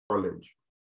college.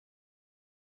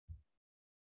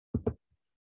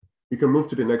 You can move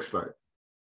to the next slide.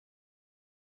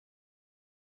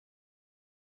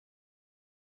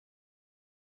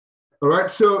 All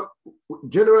right, so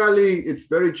generally it's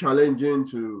very challenging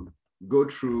to go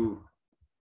through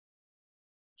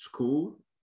school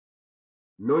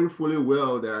knowing fully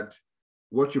well that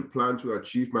what you plan to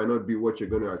achieve might not be what you're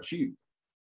going to achieve.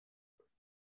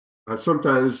 And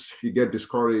sometimes you get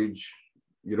discouraged.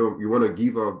 You want to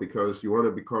give up because you want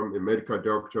to become a medical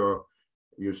doctor.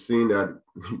 You've seen that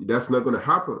that's not going to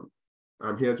happen.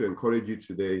 I'm here to encourage you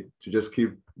today to just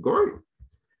keep going.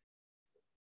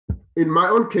 In my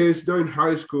own case, during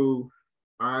high school,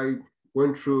 I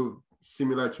went through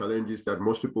similar challenges that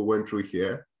most people went through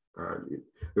here.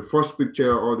 The first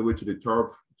picture all the way to the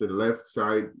top, to the left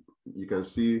side, you can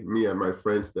see me and my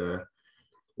friends there.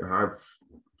 I have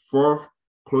 4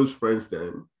 close friends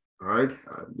then, all right?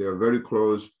 They're very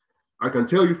close. I can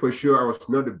tell you for sure I was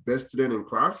not the best student in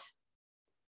class.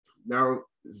 Now,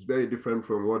 it's very different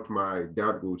from what my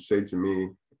dad would say to me.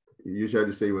 He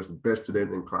usually say he was the best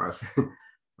student in class.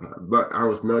 But I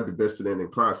was not the best student in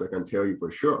class, I can tell you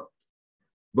for sure.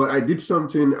 But I did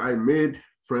something. I made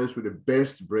friends with the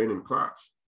best brain in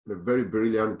class, the very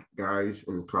brilliant guys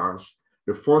in class.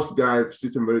 The first guy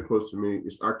sitting very close to me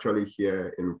is actually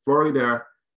here in Florida.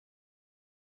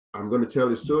 I'm going to tell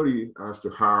the story as to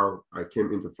how I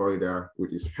came into Florida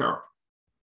with his help.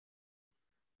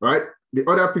 Right? The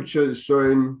other picture is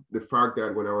showing the fact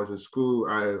that when I was in school,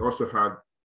 I also had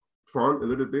fun a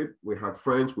little bit. We had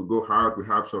friends, we go out, we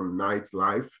have some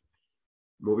nightlife,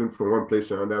 moving from one place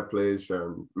to another place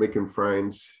and making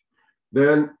friends.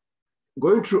 Then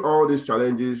going through all these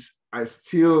challenges, I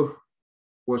still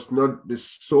was not the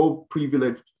sole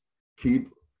privileged kid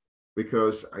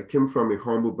because I came from a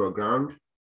humble background,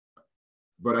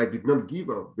 but I did not give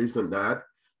up based on that.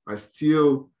 I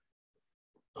still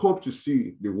hope to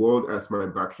see the world as my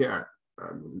backyard.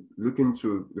 I'm looking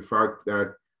to the fact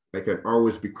that I can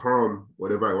always become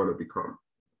whatever I want to become.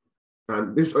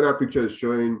 And this other picture is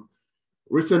showing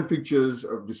recent pictures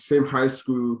of the same high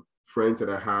school friends that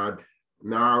I had.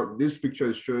 Now, this picture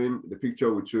is showing the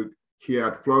picture we took here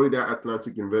at Florida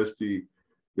Atlantic University.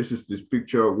 This is this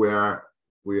picture where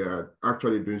we are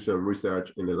actually doing some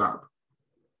research in the lab.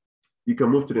 You can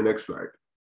move to the next slide.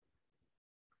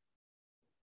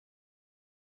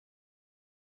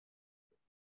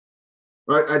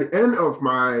 Right, at the end of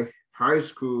my high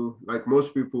school, like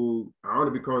most people, I want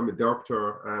to become a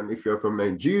doctor. And if you're from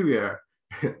Nigeria,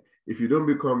 if you don't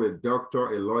become a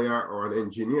doctor, a lawyer, or an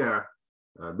engineer,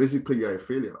 basically you're a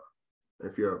failure.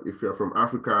 If you're from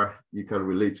Africa, you can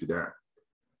relate to that.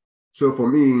 So for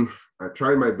me, I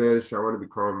tried my best. I want to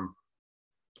become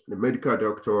the medical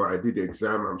doctor. I did the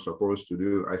exam I'm supposed to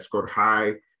do. I scored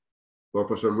high, but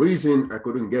for some reason, I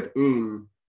couldn't get in.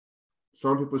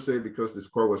 Some people say because the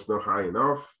score was not high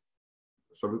enough.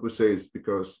 Some people say it's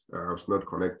because I was not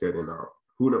connected enough.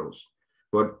 Who knows?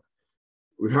 But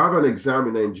we have an exam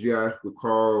in Nigeria we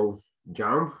call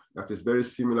JAMB that is very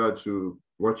similar to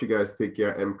what you guys take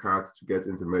here, MCAT, to get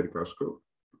into medical school.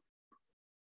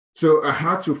 So I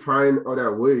had to find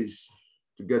other ways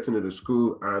to get into the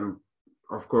school and,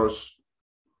 of course,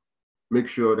 make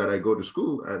sure that I go to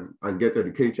school and get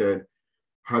educated,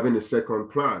 having a second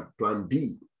plan, plan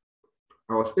B.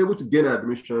 I was able to gain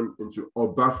admission into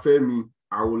Obafemi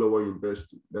Awolowo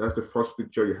University. That's the first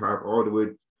picture you have all the way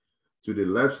to the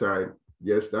left side.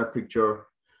 Yes, that picture.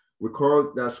 We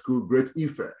call that school Great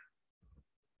Ife.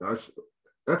 That's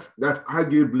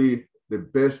arguably the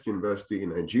best university in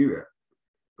Nigeria.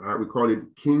 We call it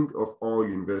King of all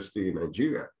university in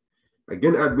Nigeria. I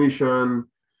gained admission.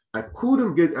 I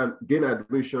couldn't gain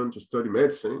admission to study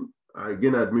medicine. I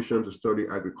gained admission to study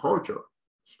agriculture,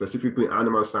 specifically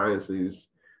animal sciences.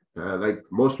 Like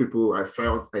most people, I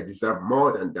felt I deserved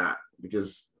more than that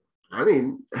because, I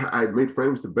mean, I made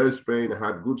friends with the best brain. I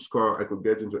had good score. I could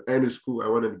get into any school I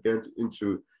wanted to get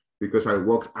into because I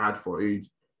worked hard for it.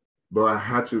 But I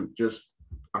had to just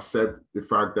accept the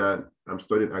fact that I'm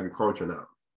studying agriculture now.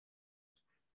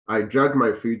 I dragged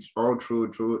my feet all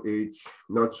through it,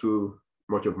 not too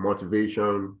much of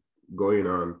motivation going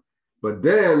on. But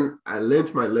then I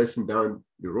learned my lesson down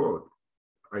the road.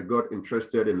 I got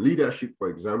interested in leadership, for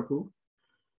example.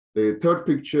 The third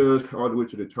picture, all the way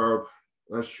to the top,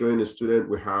 that's showing a student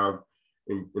we have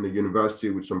in the university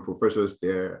with some professors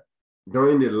there.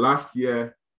 During the last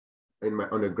year in my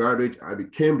undergraduate, I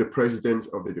became the president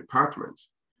of the department.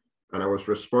 And I was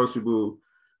responsible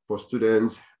for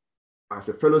students, as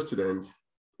a fellow student,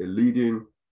 a leading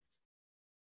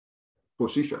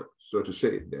position, so to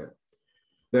say, there.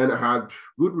 Then I had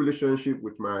good relationship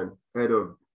with my head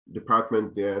of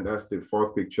department there. That's the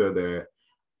fourth picture there.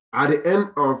 At the end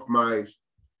of my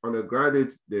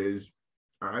undergraduate days,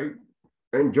 I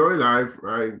enjoy life.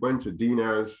 I went to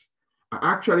dinners. I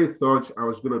actually thought I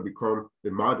was going to become a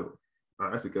model.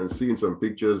 As you can see in some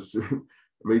pictures,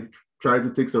 I tried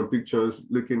to take some pictures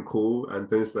looking cool and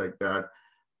things like that.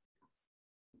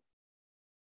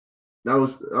 That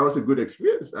was a good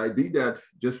experience. I did that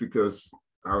just because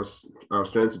I was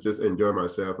trying to just enjoy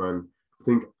myself and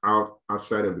think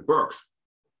outside of the box.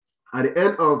 At the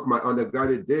end of my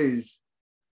undergraduate days,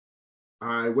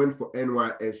 I went for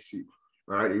NYSC.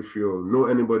 Right? If you know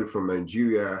anybody from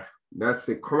Nigeria, that's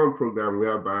a common program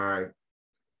whereby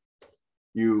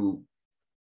you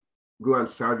go and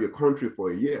serve your country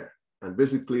for a year. And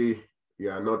basically, you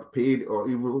are not paid or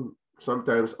even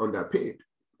sometimes underpaid.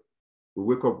 We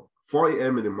wake up 4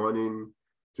 a.m. in the morning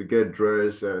to get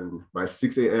dressed, and by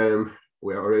 6 a.m.,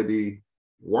 we are already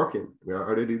working. We are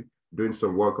already doing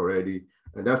some work already.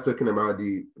 And that's talking about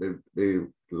the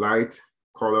light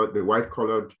colored, the white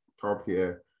colored top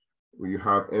here, where you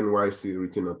have NYC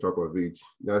written on top of it.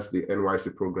 That's the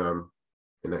NYC program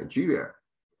in Nigeria.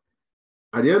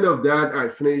 At the end of that, I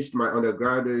finished my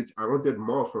undergraduate. I wanted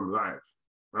more from life.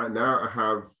 Right now, I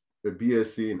have a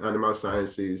BSc in animal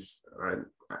sciences.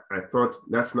 I thought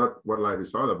that's not what life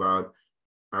is all about.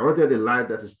 I wanted a life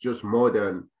that is just more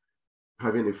than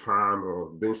having a farm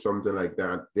or doing something like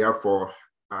that. Therefore,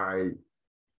 I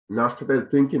now started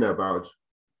thinking about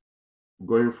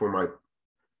going for my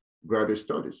graduate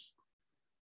studies.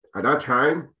 At that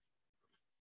time,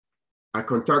 I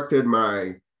contacted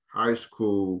my high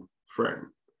school friend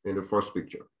in the first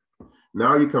picture.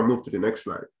 Now you can move to the next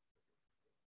slide.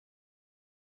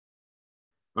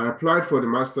 I applied for the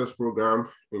master's program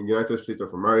in the United States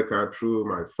of America through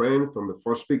my friend from the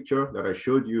first picture that I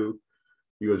showed you.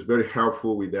 He was very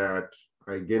helpful with that.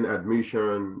 I gained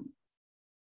admission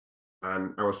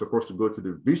and I was supposed to go to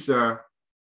the visa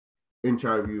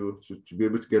interview to be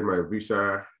able to get my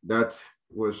visa. That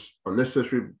was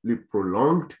unnecessarily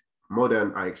prolonged, more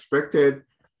than I expected.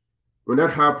 When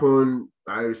that happened,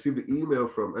 I received the email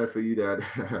from FAU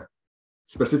that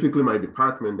specifically my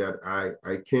department that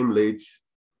I came late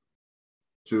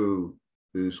to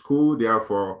the school,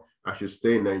 therefore I should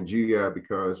stay in Nigeria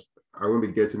because I won't be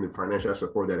getting the financial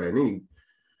support that I need.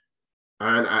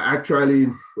 And I actually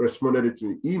responded to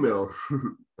the email.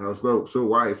 I was not so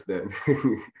wise then.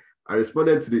 I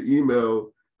responded to the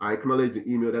email, I acknowledged the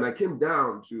email, then I came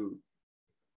down to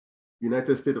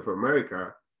United States of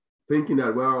America thinking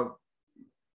that, well,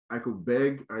 I could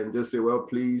beg and just say, well,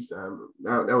 please,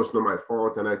 that was not my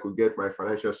fault and I could get my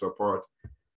financial support.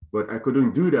 But I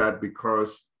couldn't do that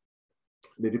because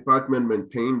the department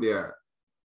maintained their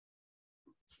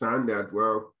standard.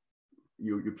 Well,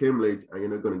 you came late and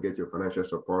you're not going to get your financial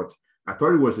support. I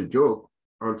thought it was a joke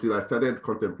until I started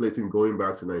contemplating going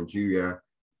back to Nigeria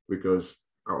because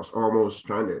I was almost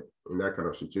stranded in that kind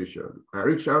of situation. I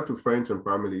reached out to friends and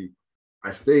family.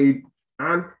 I stayed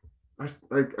and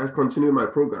I continued my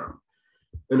program.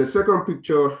 In the second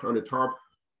picture on the top,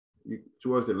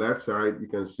 towards the left side, you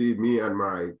can see me and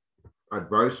my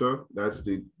advisor. That's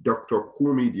the Dr.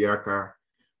 Kumi Diaka.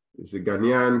 He's a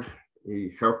Ghanaian.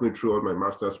 He helped me through all my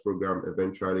master's program,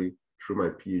 eventually through my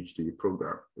PhD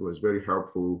program. It was very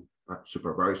helpful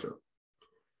supervisor.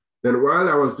 Then while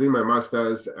I was doing my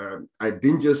master's, I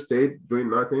didn't just stay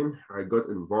doing nothing. I got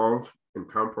involved in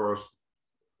campus.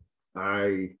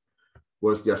 I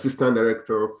was the assistant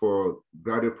director for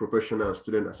Graduate Professional and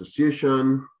Student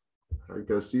Association. You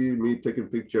can see me taking a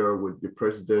picture with the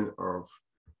president of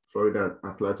Florida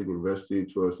Atlantic University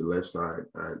towards the left side,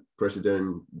 and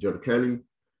President John Kelly,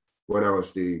 when I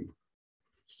was the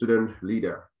student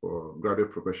leader for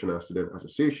Graduate Professional and Student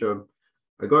Association.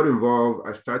 I got involved.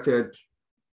 I started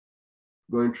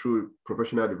going through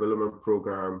professional development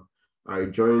program. I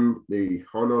joined the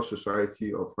Honor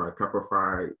Society of Kappa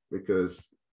Phi because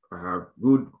I have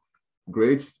good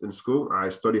grades in school. I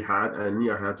study hard. I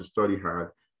knew I had to study hard,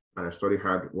 and I study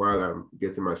hard while I'm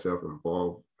getting myself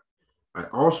involved. I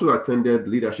also attended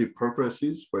leadership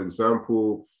conferences. For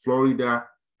example, Florida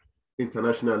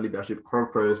International Leadership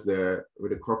Conference there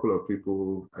with a couple of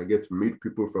people. I get to meet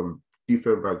people from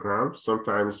different backgrounds,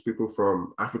 sometimes people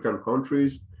from African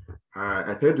countries.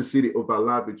 I tend to see the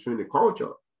overlap between the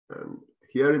culture, and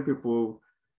hearing people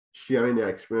sharing their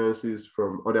experiences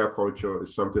from other culture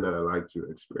is something that I like to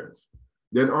experience.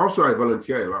 Then also I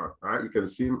volunteer a lot, right? You can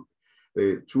see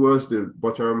towards the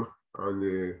bottom on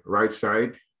the right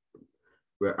side,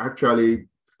 we're actually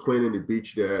cleaning the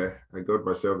beach there. I got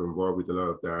myself involved with a lot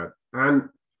of that. And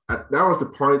that was the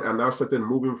point I now started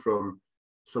moving from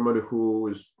somebody who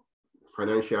is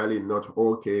financially not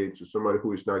okay to somebody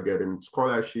who is not getting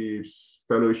scholarships,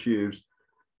 fellowships,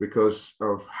 because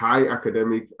of high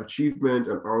academic achievement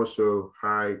and also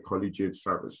high collegiate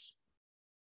service.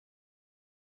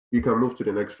 You can move to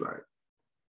the next slide.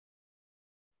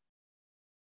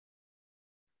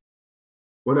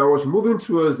 When I was moving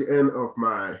towards the end of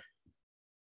my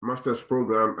master's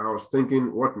program, I was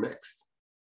thinking, what next?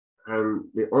 And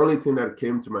the only thing that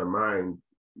came to my mind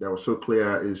that was so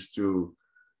clear is to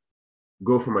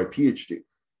go for my PhD.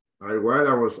 While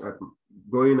I was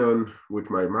going on with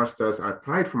my master's, I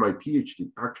applied for my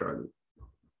PhD, actually.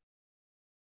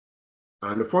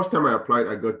 And the first time I applied,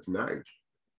 I got denied.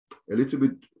 A little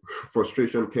bit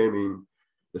frustration came in.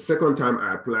 The second time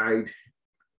I applied,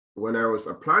 when I was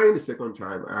applying the second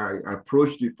time, I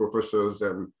approached the professors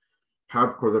and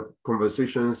had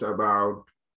conversations about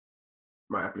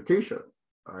my application.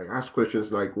 I asked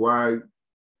questions like, why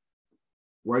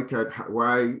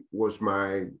was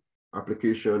my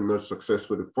application not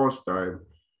successful the first time?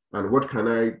 And what can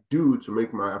I do to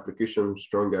make my application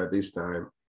stronger this time?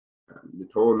 They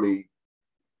told me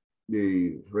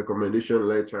the recommendation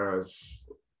letters,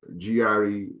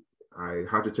 GRE, I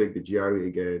had to take the GRE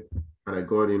again, and I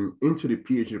got into the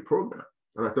PhD program.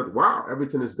 And I thought, wow,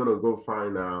 everything is gonna go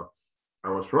fine now. I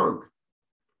was wrong.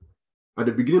 At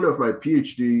the beginning of my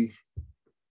PhD,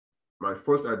 my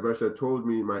first advisor told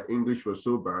me my English was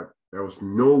so bad, there was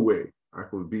no way I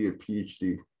could be a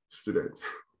PhD student,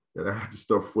 that I had to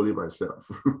stop fooling myself.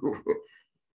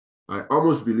 I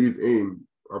almost believed in,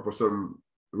 for some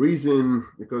reason,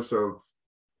 because of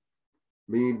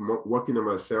me working on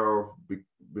myself,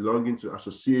 belonging to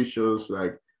associations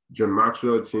like John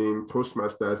Maxwell team,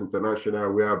 Toastmasters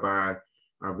International, whereby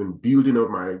I've been building up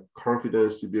my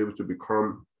confidence to be able to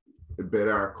become a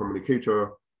better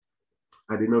communicator.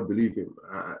 I did not believe him.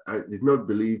 I did not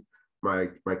believe my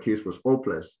case was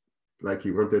hopeless like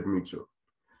he wanted me to.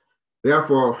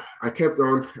 Therefore, I kept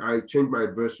on. I changed my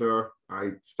advisor. I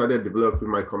started developing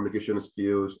my communication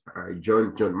skills. I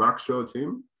joined John Maxwell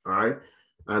team, all right?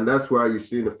 And that's why you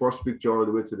see in the first picture on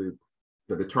the way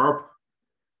to the top,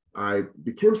 I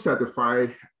became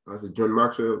certified as a John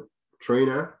Maxwell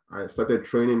trainer. I started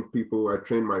training people. I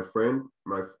trained my friend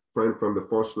from the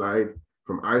first slide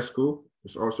from high school,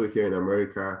 who's also here in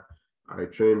America. I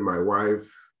trained my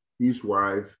wife, his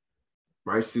wife,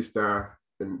 my sister,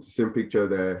 and same picture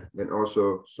there, and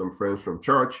also some friends from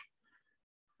church.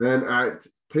 Then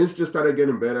things just started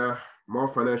getting better, more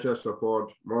financial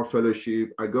support, more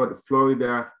fellowship. I got the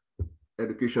Florida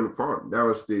Education Fund. That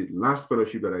was the last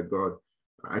fellowship that I got.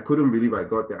 I couldn't believe I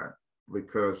got that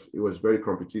because it was very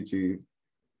competitive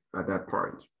at that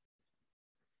point.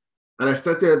 And I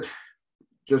started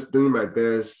just doing my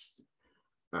best.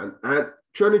 And at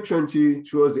 2020,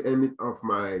 towards the end of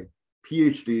my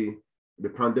PhD, the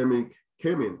pandemic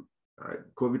came in.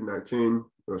 COVID-19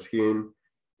 was here,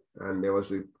 and there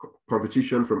was a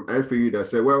competition from FAU that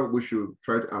said, well, we should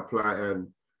try to apply and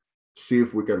see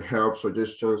if we can help,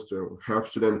 suggestions to help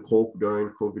students cope during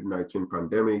COVID-19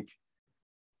 pandemic.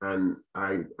 And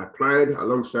I applied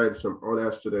alongside some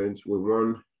other students. We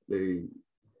won the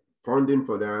funding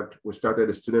for that. We started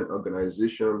a student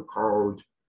organization called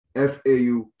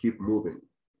FAU Keep Moving.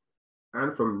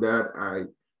 And from that, I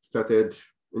started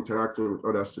interacting with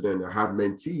other students. I have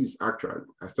mentees, actually.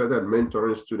 I started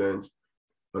mentoring students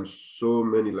on so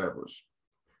many levels.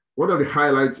 One of the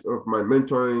highlights of my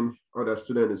mentoring other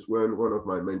students is when one of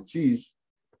my mentees,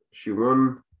 she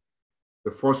won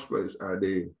the first place at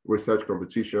the research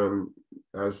competition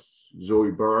as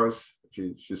Zoe Barrs.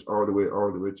 She's all the way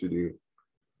to the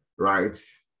right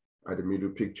at the middle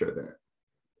picture there.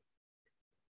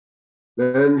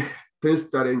 Then things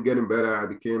started getting better. I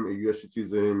became a US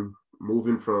citizen,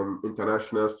 moving from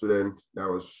international student that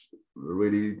was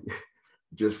really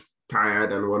just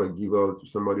tired and want to give up to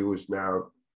somebody who is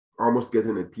now almost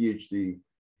getting a PhD.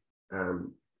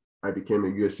 And I became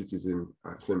a US citizen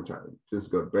at the same time. Things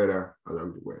got better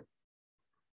along the way.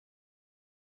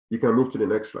 You can move to the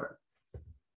next slide.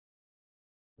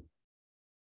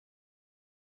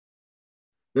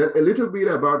 Then a little bit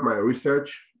about my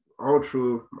research all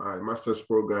through my master's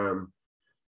program.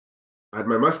 At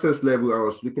my master's level, I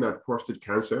was looking at prostate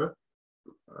cancer.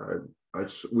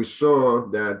 We saw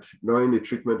that during the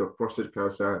treatment of prostate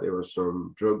cancer, there was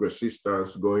some drug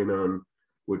resistance going on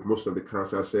with most of the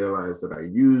cancer cell lines that I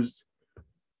used.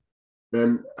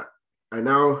 Then I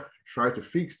now try to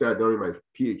fix that during my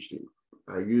PhD.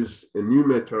 I use a new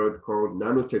method called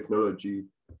nanotechnology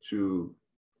to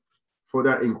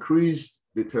further increase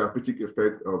the therapeutic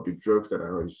effect of the drugs that I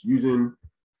was using.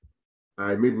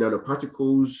 I made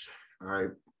nanoparticles. I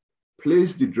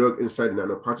placed the drug inside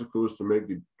nanoparticles to make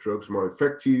the drugs more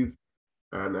effective.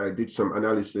 And I did some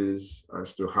analysis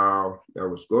as to how that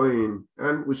was going.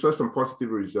 And we saw some positive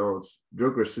results.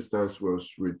 Drug resistance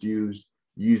was reduced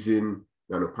using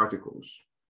nanoparticles.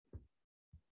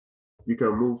 You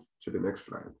can move to the next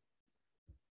slide.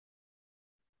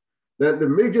 Then the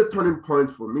major turning point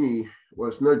for me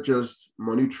was not just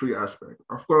monetary aspect.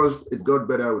 Of course, it got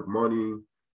better with money.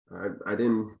 I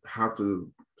didn't have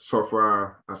to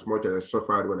suffer as much as I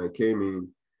suffered when I came in.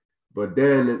 But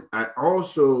then I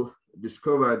also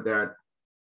discovered that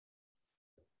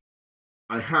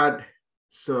I had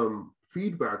some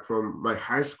feedback from my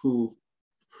high school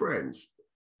friends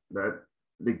that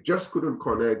they just couldn't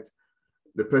connect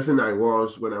the person I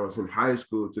was when I was in high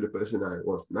school to the person I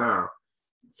was now.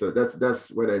 So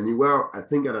that's when I knew, well, I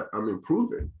think that I'm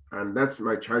improving. And that's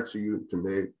my charge to you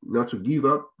today, not to give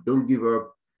up. Don't give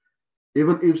up.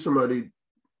 Even if somebody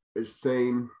is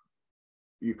saying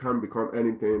you can't become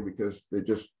anything because they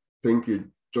just think you're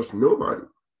just nobody.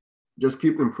 Just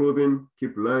keep improving,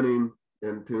 keep learning,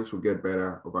 and things will get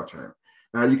better over time.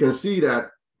 And you can see that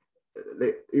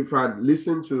if I'd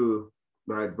listened to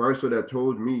my advisor that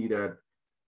told me that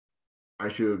I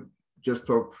should just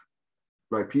stop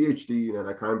my PhD and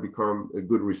I can't become a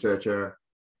good researcher,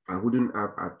 I wouldn't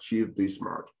have achieved this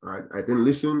much. I didn't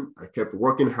listen. I kept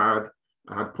working hard.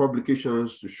 I had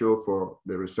publications to show for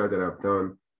the research that I've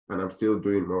done, and I'm still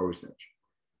doing more research.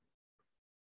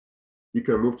 You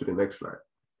can move to the next slide.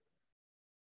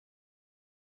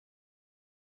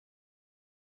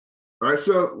 All right,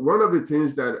 so one of the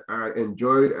things that I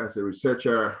enjoyed as a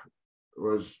researcher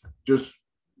was just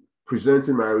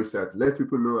presenting my research, let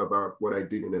people know about what I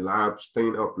did in the lab,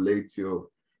 staying up late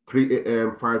till 3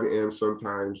 a.m., 5 a.m.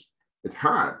 sometimes. It's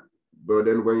hard, but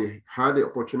then when you had the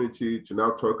opportunity to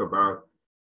now talk about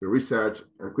the research,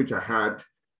 and which I had,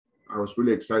 I was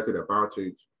really excited about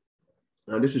it.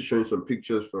 And this is showing some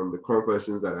pictures from the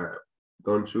conferences that I've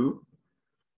gone to.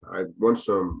 I won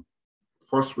some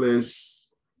first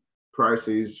place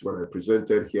prizes when I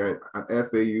presented here at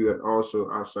FAU and also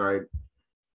outside.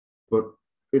 But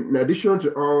in addition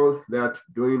to all that,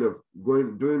 doing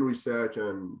research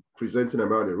and presenting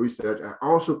about the research, I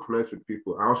also connect with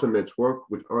people. I also network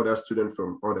with other students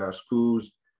from other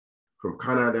schools, from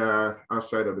Canada,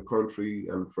 outside of the country,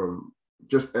 and from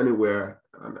just anywhere.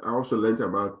 And I also learned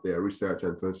about their research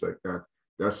and things like that.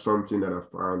 That's something that I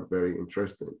found very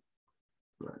interesting.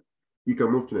 Right. You can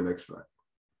move to the next slide.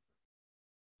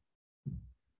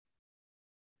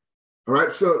 All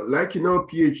right, so like you know,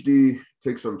 PhD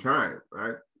takes some time,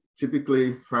 right?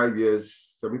 Typically 5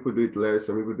 years. Some people do it less,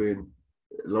 some people do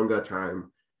it longer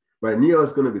time. But I knew I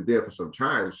was going to be there for some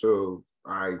time. So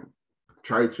I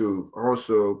try to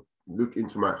also look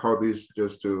into my hobbies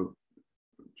just to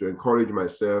encourage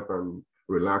myself and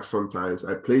relax sometimes.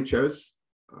 I play chess.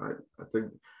 I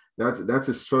think that's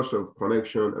a source of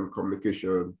connection and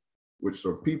communication with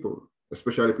some people,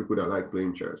 especially people that like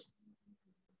playing chess.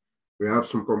 We have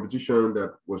some competition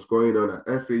that was going on at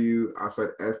FAU, outside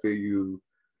FAU.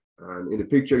 And in the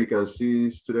picture, you can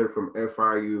see students from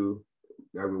FIU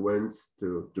that we went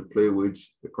to play with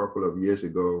a couple of years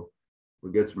ago.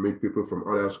 We get to meet people from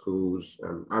other schools,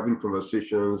 and having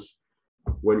conversations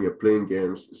when you're playing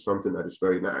games is something that is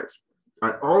very nice.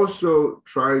 I also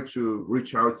try to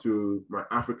reach out to my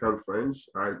African friends.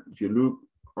 If you look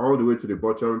all the way to the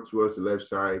bottom towards the left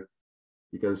side,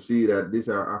 you can see that these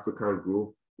are African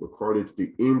group. We call it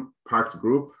the Impact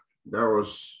Group. That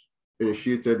was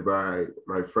initiated by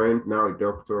my friend, now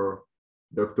Dr.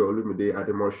 Olumide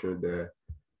Ademosho there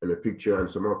in a picture, and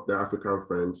some of the African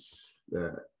friends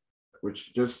there,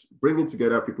 which just bringing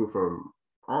together people from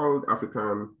all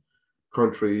African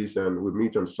countries, and we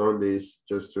meet on Sundays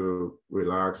just to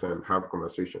relax and have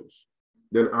conversations.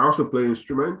 Then I also play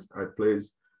instruments. I play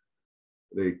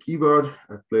the keyboard,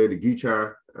 I play the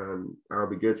guitar, and I'll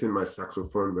be getting my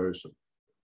saxophone very soon.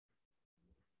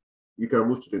 You can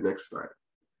move to the next slide.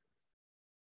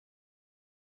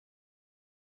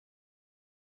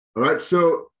 All right,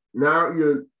 so now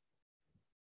you're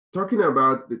talking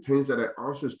about the things that I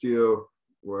also still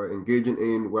were engaging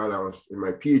in while I was in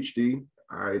my PhD.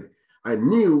 I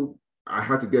knew I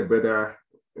had to get better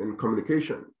in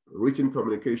communication, written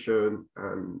communication,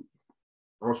 and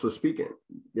also speaking.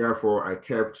 Therefore, I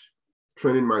kept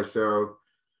training myself.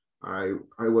 I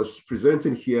was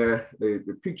presenting here,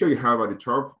 the picture you have at the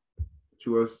top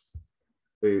towards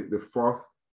the fourth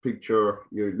picture,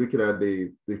 you're looking at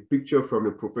the picture from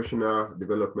the Professional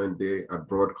Development Day at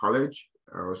Broad College.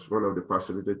 I was one of the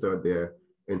facilitators there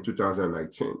in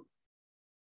 2019.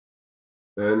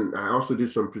 Then I also did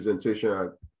some presentation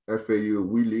at FAU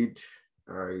We Lead,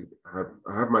 I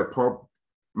have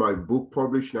my book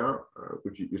published now,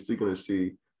 which you're still going to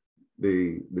see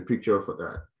the picture for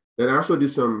that. Then I also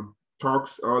did some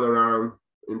talks all around,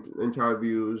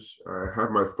 interviews. I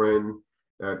have my friend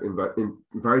that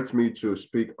invites me to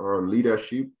speak on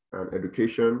leadership and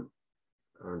education.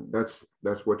 And that's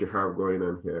what you have going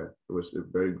on here. It was a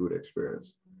very good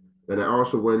experience. Then I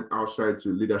also went outside to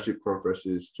leadership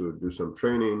conferences to do some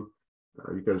training.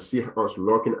 You can see us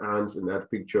locking hands in that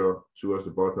picture towards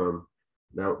the bottom.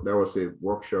 That was a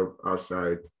workshop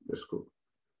outside the school.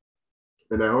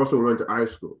 And I also went to high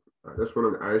school. That's one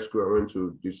of the high school I went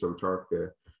to do some talk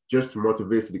there, just to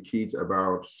motivate the kids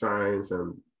about science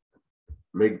and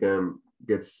make them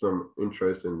get some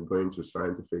interest in going to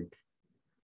scientific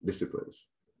disciplines.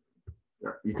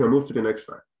 Yeah, you can move to the next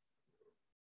slide.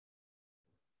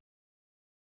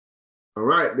 All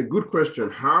right, the good question.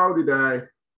 How did I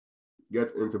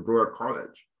get into Broward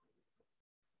College?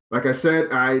 Like I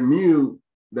said, I knew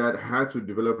that I had to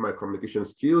develop my communication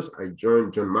skills. I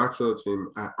joined John Maxwell's team.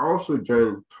 I also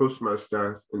joined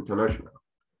Toastmasters International.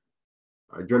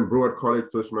 I joined Broward College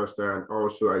Toastmaster, and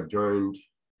also I joined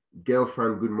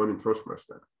Gelfand Good Morning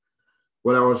Toastmaster.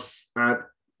 When I was at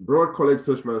Broward College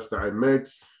Toastmaster, I met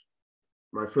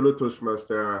my fellow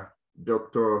Toastmaster,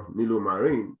 Dr. Nilu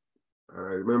Marine. And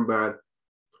I remember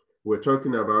we're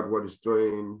talking about what he's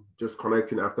doing, just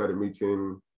connecting after the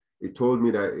meeting. He told me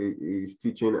that he's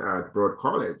teaching at Broward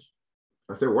College.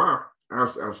 I said, wow,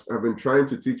 I've been trying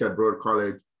to teach at Broward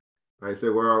College. I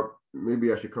said, well,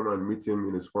 maybe I should come and meet him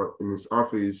in his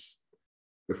office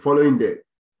the following day.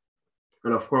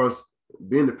 And of course,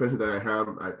 being the person that I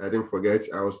am, I didn't forget,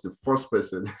 I was the first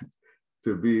person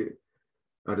to be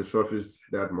at his office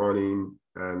that morning.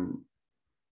 And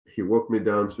he walked me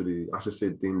down to the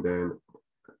associate dean then.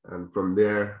 And from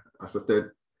there, I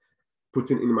started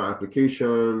putting in my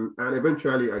application. And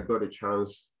eventually I got a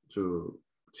chance to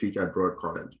teach at Broward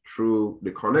College through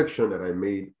the connection that I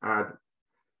made at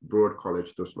Broward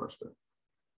College Toastmaster.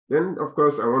 Then, of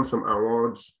course, I won some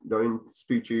awards, doing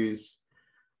speeches.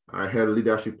 I held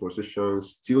leadership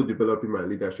positions, still developing my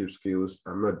leadership skills.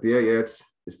 I'm not there yet.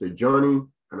 It's the journey,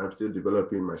 and I'm still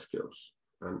developing my skills.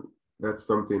 And that's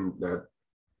something that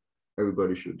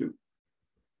everybody should do.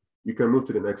 You can move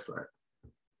to the next slide.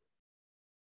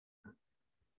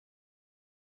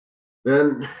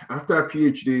 Then after a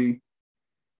PhD,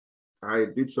 I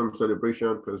did some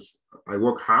celebration because I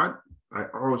work hard. I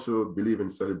also believe in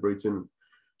celebrating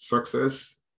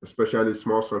success, especially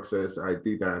small success. I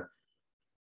did that.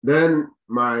 Then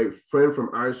my friend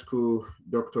from high school,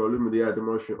 Dr. Olumide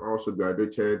Ademosun, also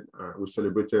graduated. We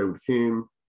celebrated with him,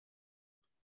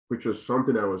 which was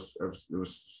something that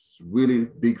was really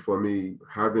big for me,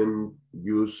 having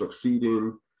you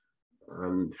succeeding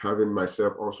and having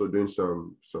myself also doing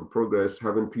some progress,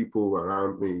 having people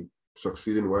around me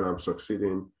succeeding while I'm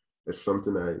succeeding is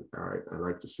something I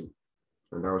like to see.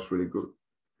 And that was really good.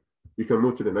 You can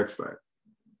move to the next slide.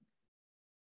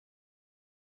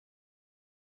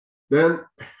 Then,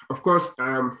 of course,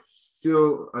 I'm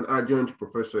still an adjunct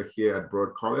professor here at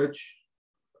Broward College,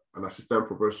 an assistant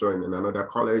professor in another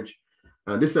college.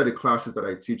 And these are the classes that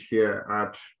I teach here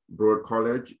at Broward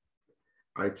College.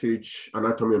 I teach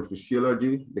anatomy and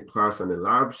physiology, the class and the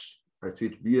labs. I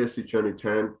teach BSc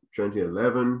 2010,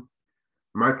 2011,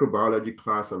 microbiology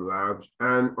class and labs,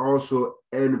 and also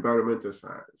environmental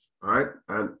science, all right?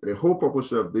 And the whole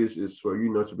purpose of this is for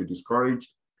you not to be discouraged.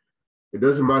 It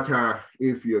doesn't matter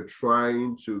if you're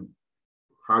trying to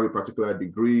have a particular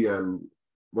degree, and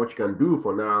what you can do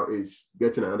for now is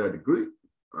getting another degree,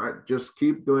 all right? Just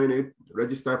keep doing it,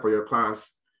 register for your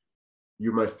class.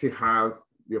 You might still have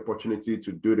the opportunity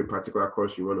to do the particular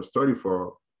course you want to study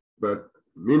for, but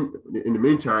in the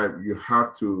meantime, you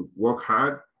have to work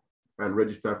hard and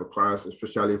register for class,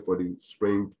 especially for the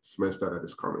spring semester that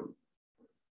is coming.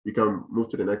 You can move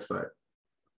to the next slide.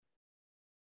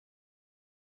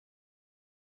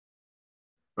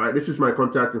 All right, this is my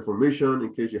contact information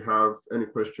in case you have any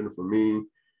question for me.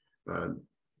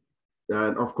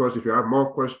 And of course, if you have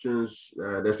more questions,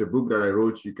 there's a book that I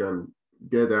wrote, you can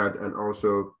get that, and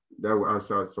also that will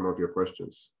answer some of your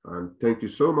questions. And thank you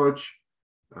so much.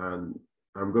 And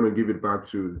I'm going to give it back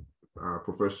to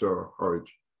Professor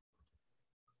Horridge.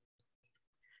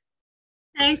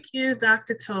 Thank you,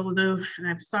 Dr. Tolu. And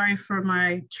I'm sorry for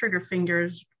my trigger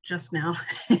fingers just now.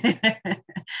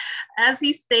 As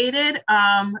he stated,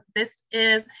 this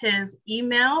is his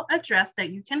email address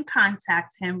that you can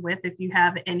contact him with if you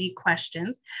have any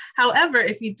questions. However,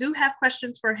 if you do have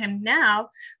questions for him now,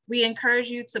 we encourage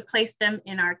you to place them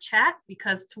in our chat,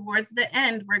 because towards the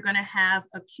end, we're going to have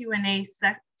a Q&A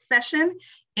session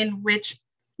in which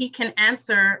he can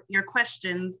answer your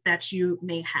questions that you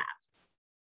may have.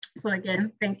 So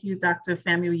again, thank you, Dr.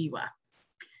 Famuyiwa.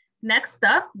 Next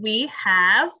up, we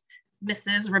have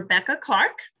Mrs. Rebecca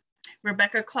Clark.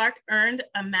 Rebecca Clark earned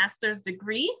a master's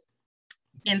degree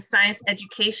in science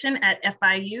education at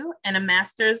FIU and a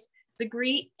master's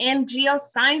degree in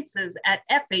geosciences at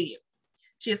FAU.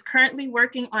 She is currently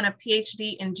working on a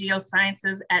PhD in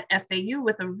geosciences at FAU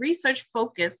with a research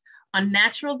focus on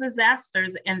natural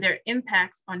disasters and their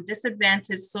impacts on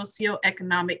disadvantaged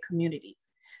socioeconomic communities.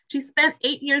 She spent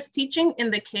 8 years teaching in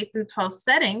the K-12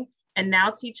 setting and now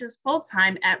teaches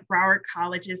full-time at Broward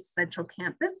College's Central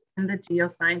Campus in the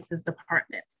Geosciences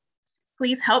Department.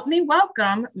 Please help me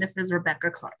welcome Mrs. Rebecca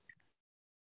Clark.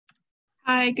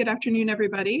 Hi, good afternoon,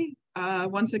 everybody.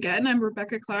 Once again, I'm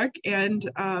Rebecca Clark, and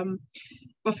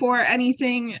before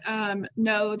anything,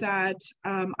 know that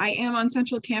I am on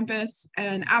Central Campus,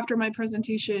 and after my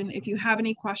presentation, if you have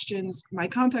any questions, my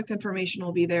contact information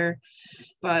will be there.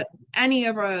 But any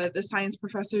of the science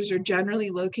professors are generally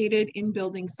located in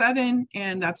Building 7,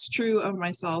 and that's true of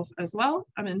myself as well.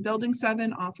 I'm in Building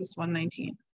 7, Office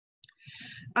 119.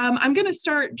 I'm going to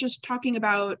start just talking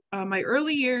about my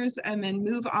early years and then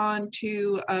move on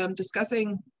to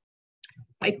discussing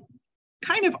my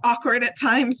kind of awkward at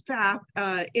times path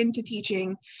into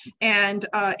teaching and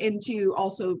into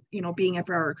also, being at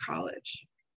Broward College.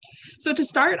 So to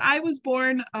start, I was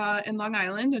born in Long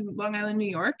Island, New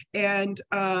York, and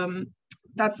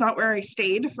that's not where I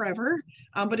stayed forever,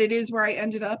 but it is where I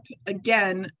ended up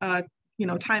again, time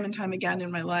and time again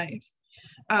in my life.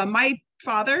 My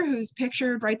father, who's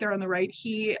pictured right there on the right,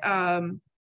 he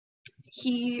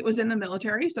was in the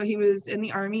military, so he was in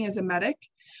the Army as a medic.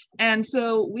 And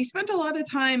so we spent a lot of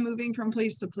time moving from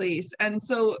place to place. And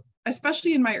so,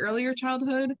 especially in my earlier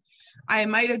childhood, I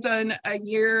might have done a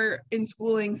year in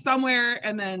schooling somewhere,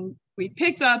 and then we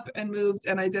picked up and moved,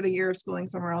 and I did a year of schooling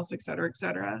somewhere else, et cetera, et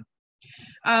cetera.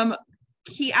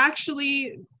 He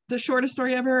actually, the shortest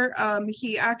story ever,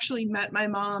 he actually met my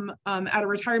mom at a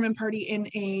retirement party in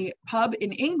a pub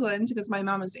in England, because my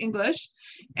mom is English.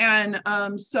 And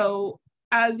so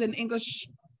as an English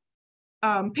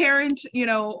parent,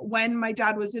 when my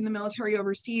dad was in the military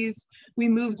overseas, we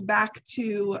moved back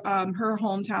to her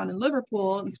hometown in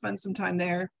Liverpool and spent some time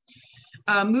there.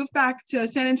 Moved back to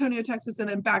San Antonio, Texas, and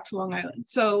then back to Long Island.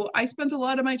 So I spent a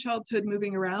lot of my childhood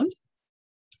moving around.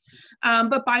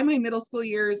 But by my middle school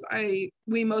years,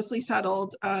 we mostly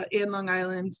settled in Long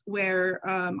Island, where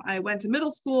I went to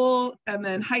middle school and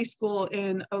then high school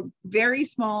in a very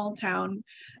small town,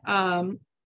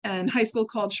 and high school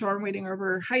called Shore-Wading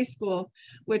River High School,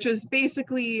 which was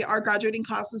basically, our graduating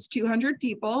class was 200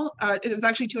 people. It was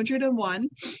actually 201,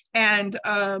 and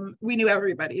we knew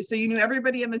everybody. So you knew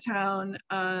everybody in the town,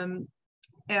 and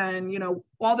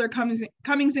all their comings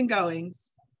and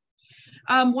goings.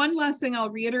 One last thing I'll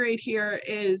reiterate here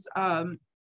is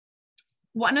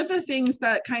one of the things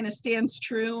that kind of stands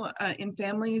true in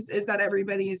families is that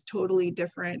everybody is totally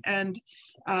different. And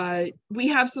we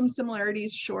have some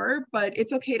similarities, sure, but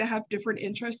it's okay to have different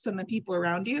interests than the people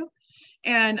around you.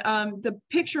 And the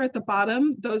picture at the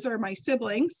bottom, those are my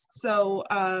siblings. So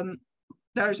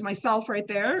there's myself right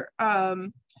there.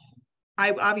 I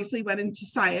obviously went into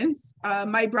science.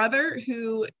 My brother,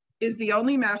 who is the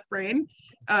only math brain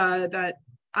that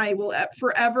I will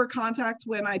forever contact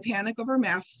when I panic over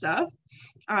math stuff.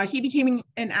 He became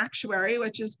an actuary,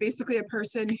 which is basically a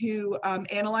person who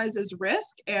analyzes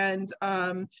risk and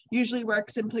usually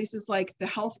works in places like the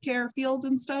healthcare field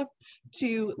and stuff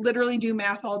to literally do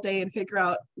math all day and figure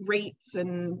out rates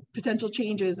and potential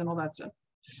changes and all that stuff.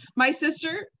 My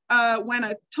sister went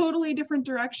a totally different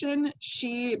direction.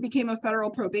 She became a federal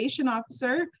probation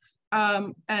officer,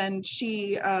 and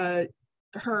she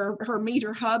her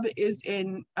major hub is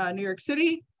in New York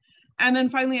City. And then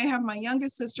finally, I have my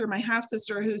youngest sister, my half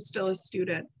sister, who's still a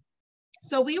student.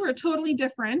 So we were totally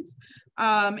different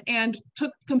and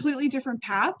took completely different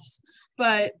paths,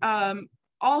 but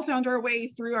all found our way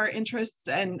through our interests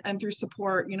and through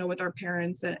support, with our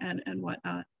parents and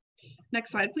whatnot.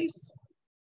 Next slide, please.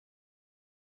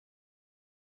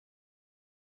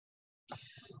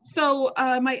 So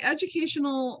my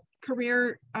educational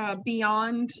career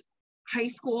beyond high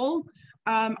school,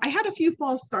 I had a few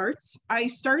false starts. I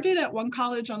started at one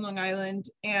college on Long Island,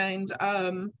 and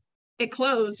it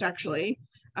closed, actually.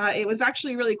 It was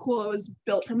actually really cool. It was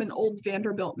built from an old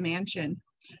Vanderbilt mansion,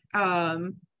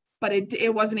 but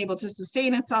it wasn't able to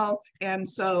sustain itself. And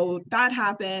so that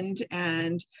happened.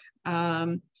 And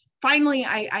finally,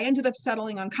 I ended up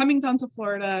settling on coming down to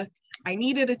Florida I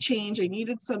needed a change. I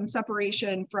needed some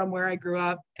separation from where I grew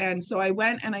up. And so I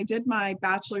went and I did my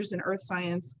bachelor's in earth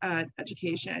science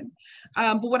education.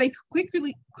 But what I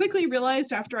quickly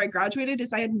realized after I graduated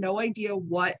is I had no idea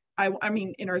what I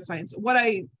mean, in earth science,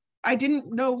 I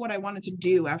didn't know what I wanted to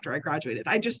do after I graduated.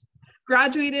 I just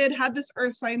graduated, had this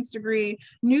earth science degree,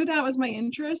 knew that was my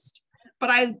interest,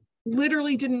 but I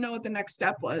literally didn't know what the next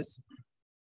step was.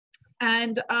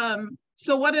 And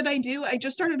so what did I do? I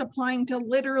just started applying to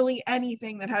literally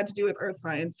anything that had to do with earth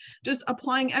science, just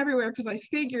applying everywhere, because I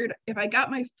figured if I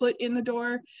got my foot in the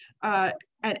door at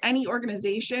any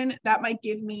organization, that might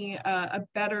give me a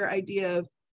better idea of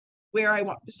where I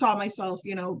saw myself,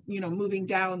 moving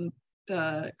down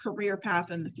the career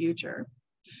path in the future.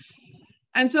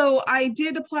 And so I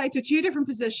did apply to 2 different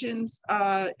positions,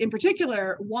 in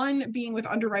particular, one being with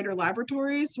Underwriter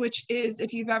Laboratories, which is,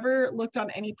 if you've ever looked on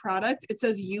any product, it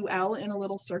says UL in a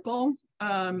little circle.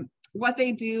 What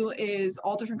they do is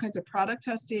all different kinds of product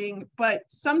testing, but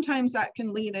sometimes that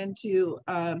can lead into,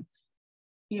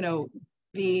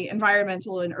 the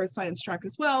environmental and earth science track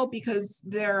as well, because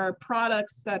there are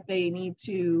products that they need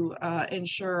to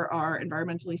ensure are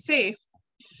environmentally safe.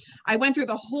 I went through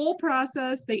the whole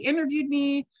process. They interviewed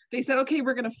me. They said, okay,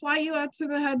 we're going to fly you out to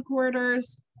the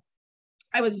headquarters.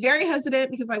 I was very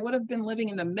hesitant because I would have been living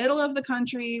in the middle of the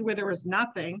country where there was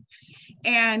nothing.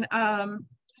 And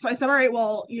so I said, all right,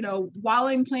 well, while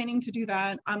I'm planning to do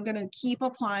that, I'm going to keep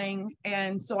applying.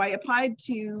 And so I applied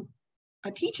to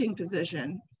a teaching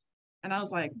position. And I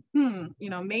was like,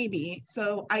 maybe.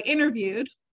 So I interviewed.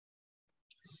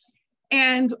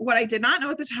 And what I did not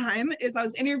know at the time is I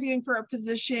was interviewing for a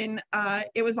position.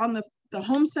 It was on the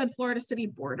Homestead, Florida City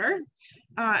border.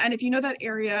 And if you know that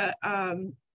area,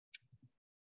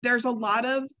 there's a lot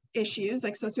of issues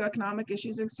like socioeconomic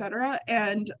issues, et cetera.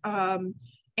 And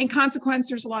in consequence,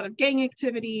 there's a lot of gang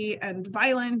activity and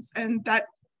violence. And that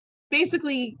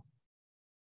basically,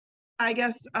 I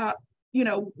guess,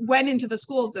 went into the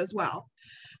schools as well.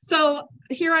 So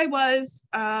here I was,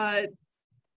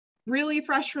 really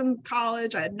fresh from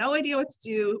college. I had no idea what to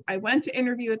do. I went to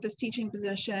interview at this teaching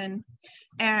position,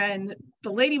 and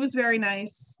the lady was very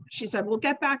nice. She said, we'll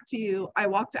get back to you. I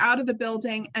walked out of the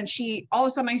building, and all of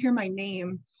a sudden I hear my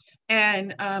name,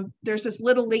 and there's this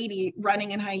little lady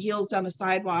running in high heels down the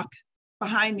sidewalk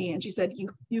behind me. And she said,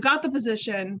 you got the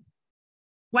position.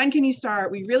 When can you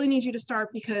start? We really need you to start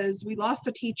because we lost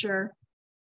a teacher.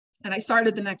 And I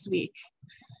started the next week.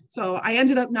 So I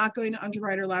ended up not going to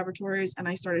Underwriter Laboratories, and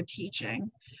I started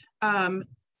teaching.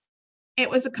 It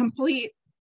was a complete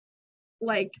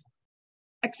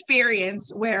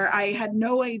experience where I had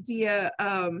no idea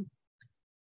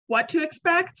what to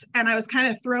expect, and I was kind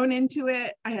of thrown into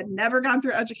it. I had never gone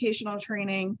through educational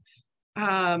training,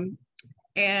 and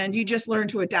you just learn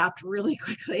to adapt really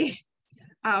quickly.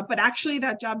 But actually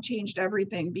that job changed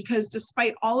everything, because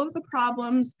despite all of the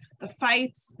problems, the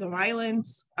fights, the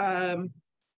violence,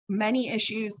 many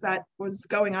issues that was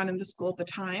going on in the school at the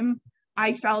time,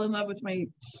 I fell in love with my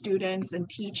students and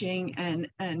teaching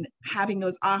and having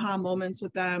those aha moments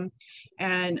with them.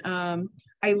 And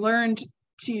I learned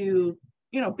to,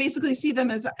 basically see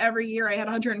them as every year I had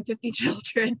 150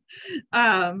 children.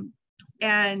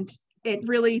 And it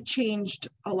really changed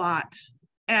a lot.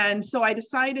 And so I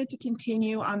decided to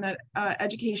continue on that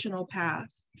educational path.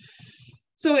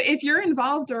 So if you're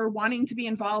involved or wanting to be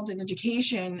involved in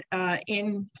education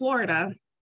in Florida,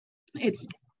 it's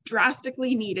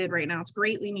drastically needed right now. It's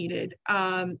greatly needed.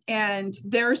 And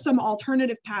there are some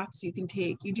alternative paths you can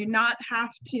take. You do not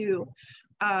have to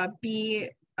be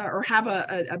or have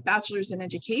a bachelor's in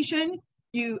education.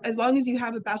 As long as you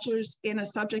have a bachelor's in a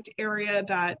subject area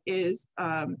that is,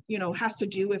 has to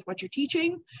do with what you're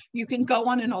teaching, you can go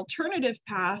on an alternative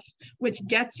path, which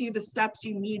gets you the steps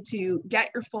you need to get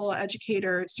your full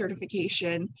educator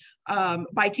certification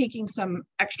by taking some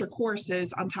extra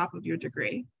courses on top of your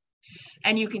degree.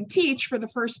 And you can teach for the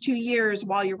first 2 years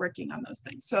while you're working on those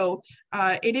things. So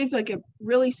it is like a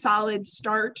really solid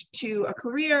start to a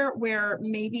career where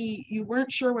maybe you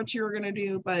weren't sure what you were going to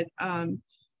do, but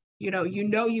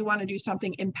you want to do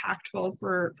something impactful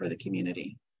for the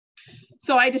community.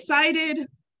 So I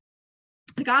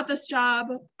got this job.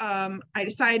 I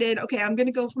decided, okay, I'm going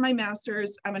to go for my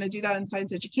master's. I'm going to do that in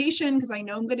science education because I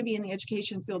know I'm going to be in the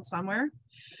education field somewhere.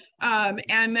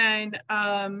 And then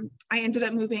I ended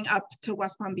up moving up to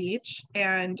West Palm Beach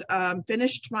and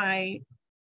finished my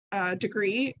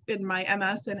degree in my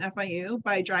MS and FIU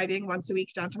by driving once a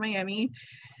week down to Miami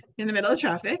in the middle of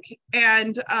traffic.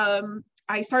 And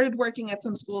I started working at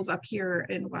some schools up here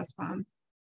in West Palm.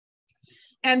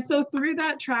 And so through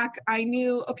that track, I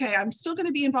knew, okay, I'm still going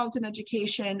to be involved in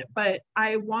education, but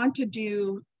I want to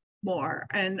do more.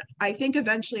 And I think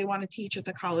eventually I want to teach at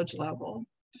the college level.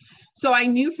 So I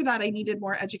knew for that I needed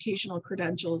more educational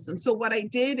credentials. And so what I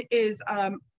did is,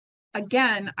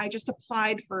 again, I just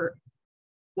applied for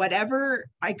whatever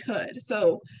I could.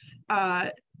 So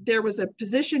there was a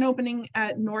position opening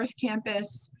at North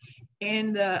Campus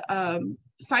in the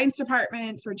science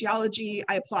department for geology.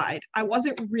 I applied. I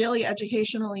wasn't really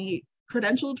educationally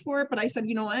credentialed for it, but I said,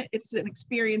 you know what, it's an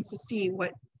experience to see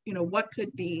what, you know, what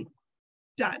could be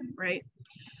done, right?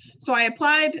 So I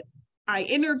applied, I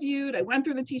interviewed, I went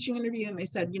through the teaching interview, and they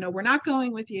said, you know, we're not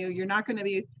going with you. You're not going to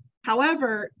be.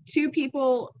 However, two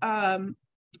people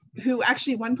who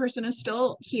actually, one person is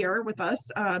still here with us,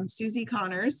 Susie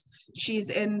Connors. She's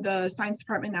in the science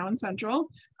department now in Central.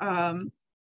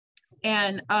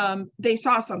 And they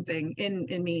saw something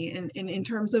in me in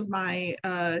terms of my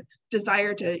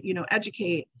desire to, you know,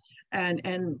 educate and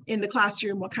in the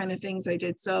classroom, what kind of things I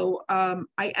did. So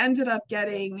I ended up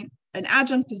getting an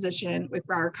adjunct position with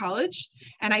Broward College.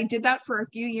 And I did that for a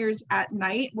few years at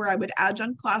night, where I would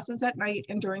adjunct classes at night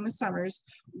and during the summers,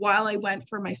 while I went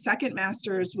for my second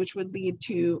master's, which would lead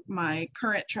to my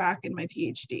current track and my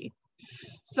PhD.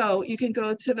 So you can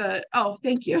go to the, oh,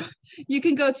 thank you. You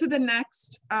can go to the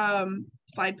next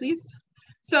slide, please.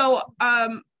 So,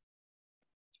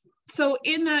 so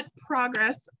in that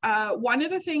progress, one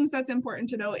of the things that's important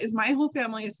to know is my whole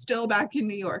family is still back in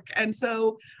New York. And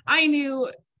so I knew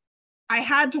I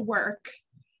had to work.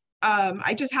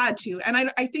 I just had to.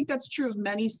 And I think that's true of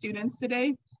many students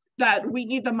today, that we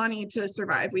need the money to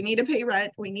survive. We need to pay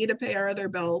rent. We need to pay our other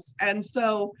bills. And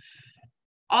so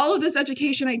all of this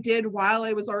education I did while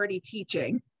I was already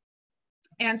teaching.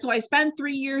 And so I spent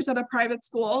 3 years at a private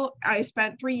school. I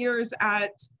spent 3 years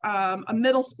at a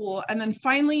middle school. And then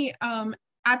finally,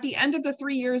 at the end of the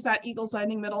 3 years at Eagles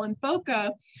Landing Middle in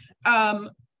Boca,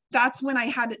 that's when I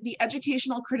had the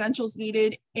educational credentials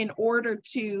needed in order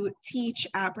to teach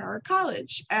at Broward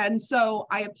College. And so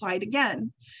I applied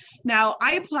again. Now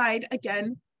I applied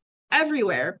again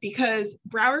everywhere, because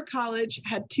Broward College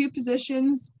had 2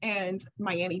 positions, and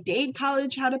Miami-Dade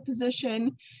College had a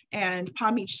position, and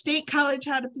Palm Beach State College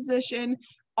had a position,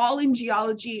 all in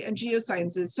geology and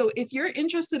geosciences. So if you're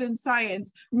interested in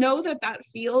science, know that that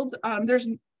field, there's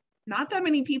not that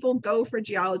many people go for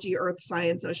geology, earth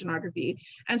science, oceanography.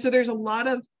 And so there's a lot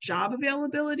of job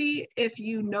availability if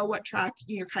you know what track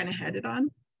you're kind of headed on.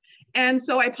 And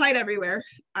so I applied everywhere.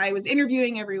 I was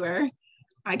interviewing everywhere.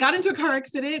 I got into a car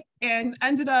accident and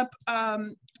ended up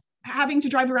having to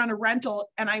drive around a rental,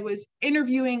 and I was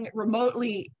interviewing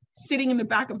remotely, sitting in the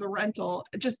back of the rental,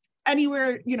 just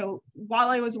anywhere, you know, while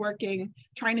I was working,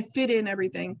 trying to fit in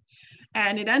everything.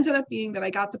 And it ended up being that I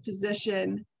got the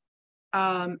position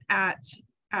at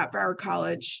Broward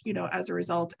College, you know, as a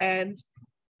result. And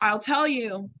I'll tell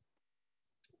you,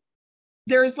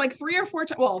 there's like 3 or 4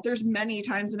 times, well, there's many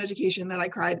times in education that I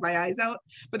cried my eyes out,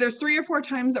 but there's 3 or 4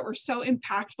 times that were so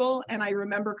impactful, and I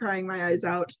remember crying my eyes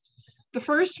out. The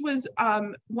first was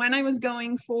when I was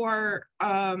going for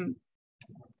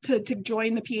to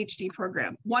join the PhD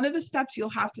program. One of the steps you'll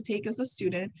have to take as a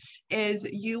student is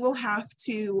you will have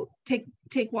to take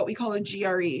what we call a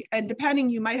GRE. And depending,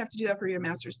 you might have to do that for your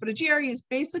master's, but a GRE is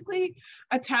basically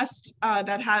a test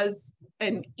that has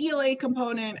an ELA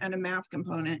component and a math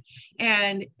component.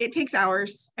 And it takes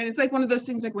hours. And it's like one of those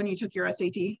things like when you took your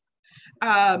SAT.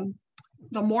 The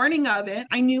morning of it,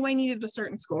 I knew I needed a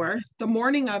certain score. The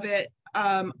morning of it,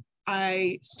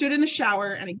 I stood in the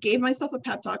shower and I gave myself a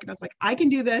pep talk, and I was like, I can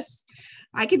do this.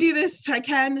 I can do this. I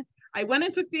can. I went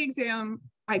and took the exam.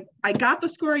 I got the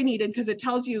score I needed, because it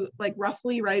tells you like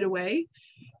roughly right away.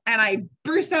 And I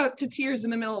burst out to tears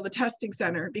in the middle of the testing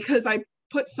center, because I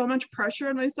put so much pressure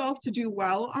on myself to do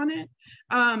well on it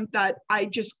that I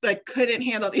just like couldn't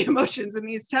handle the emotions. And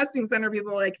these testing center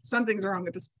people were like, something's wrong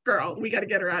with this girl. We got to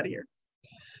get her out of here.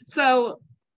 So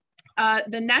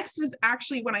the next is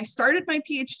actually when I started my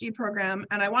PhD program.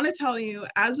 And I want to tell you,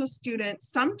 as a student,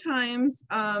 sometimes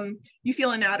you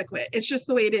feel inadequate. It's just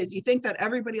the way it is. You think that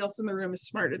everybody else in the room is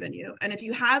smarter than you. And if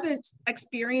you haven't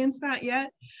experienced that yet,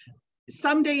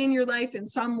 someday in your life, in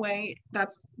some way,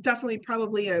 that's definitely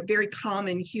probably a very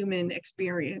common human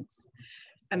experience.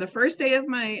 And the first day of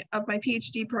my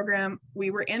PhD program, we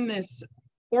were in this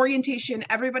orientation.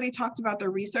 Everybody talked about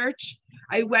their research.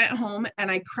 I went home and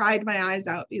I cried my eyes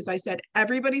out, because I said,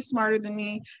 everybody's smarter than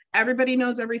me. Everybody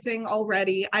knows everything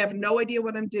already. I have no idea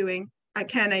what I'm doing. I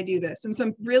do this? And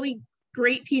some really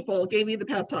great people gave me the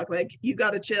pep talk, like, you got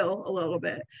to chill a little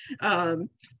bit. And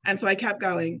so I kept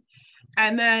going.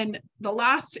 And then the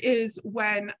last is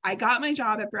when I got my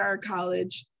job at Broward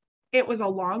College. It was a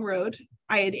long road.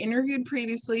 I had interviewed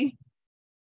previously.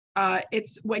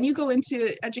 It's when you go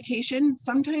into education,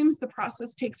 sometimes the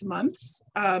process takes months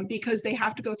because they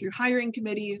have to go through hiring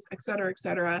committees, et cetera, et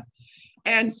cetera.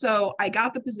 And so I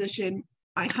got the position.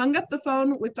 I hung up the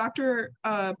phone with Dr.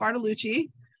 Bartolucci.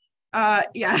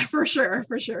 Yeah, for sure.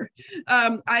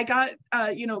 I got,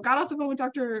 got off the phone with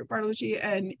Dr. Bartolucci,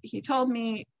 and he told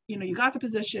me, you got the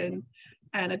position.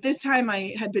 And at this time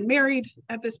I had been married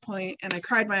at this point, and I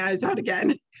cried my eyes out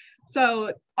again.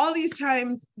 So all these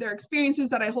times, they're experiences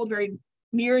that I hold very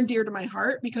near and dear to my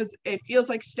heart, because it feels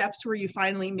like steps where you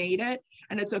finally made it,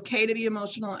 and it's okay to be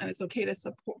emotional, and it's okay to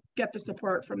get the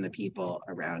support from the people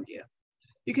around you.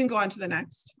 You can go on to the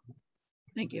next.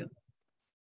 Thank you.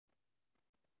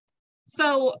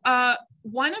 So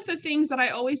one of the things that I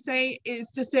always say is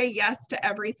to say yes to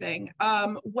everything.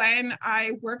 When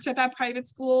I worked at that private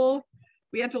school,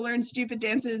 we had to learn stupid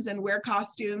dances and wear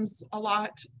costumes a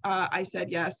lot. I said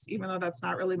yes, even though that's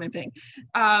not really my thing.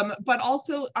 But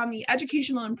also on the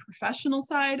educational and professional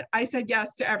side, I said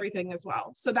yes to everything as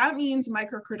well. So that means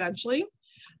micro-credentialing.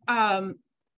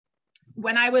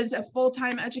 When I was a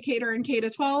full-time educator in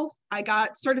K-12, I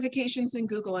got certifications in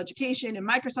Google Education and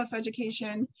Microsoft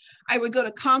Education. I would go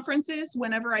to conferences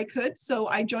whenever I could. So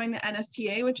I joined the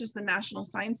NSTA, which is the National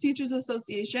Science Teachers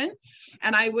Association,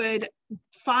 and I would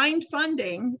find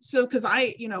funding. So, because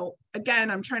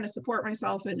again, I'm trying to support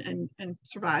myself and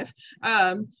survive.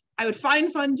 I would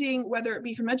find funding, whether it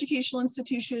be from educational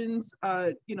institutions,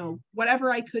 whatever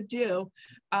I could do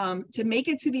to make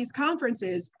it to these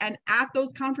conferences. And at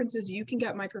those conferences, you can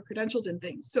get micro-credentialed in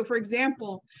things. So for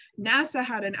example, NASA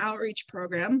had an outreach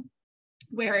program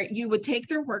where you would take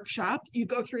their workshop, you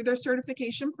go through their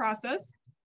certification process.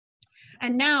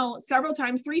 And now several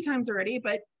times, 3 times already,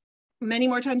 but many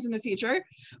more times in the future,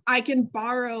 I can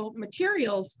borrow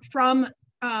materials from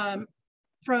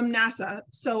NASA.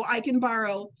 So I can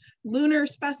borrow lunar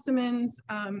specimens,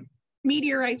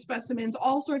 meteorite specimens,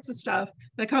 all sorts of stuff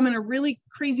that come in a really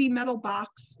crazy metal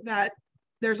box that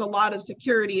there's a lot of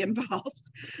security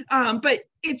involved. But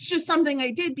it's just something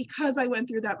I did because I went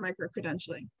through that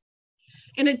micro-credentialing.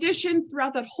 In addition,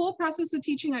 throughout that whole process of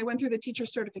teaching, I went through the teacher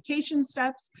certification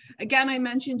steps. Again, I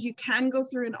mentioned you can go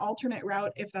through an alternate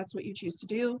route if that's what you choose to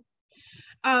do.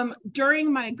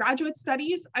 During my graduate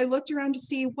studies, I looked around to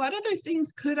see what other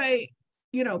things could I,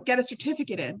 get a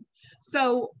certificate in.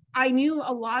 So I knew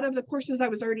a lot of the courses I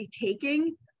was already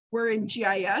taking were in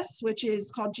GIS, which is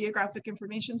called Geographic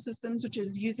Information Systems, which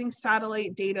is using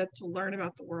satellite data to learn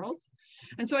about the world.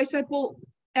 And so I said, well,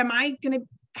 am I going to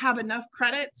have enough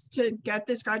credits to get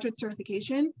this graduate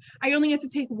certification? I only had to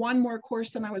take one more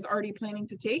course than I was already planning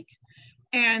to take.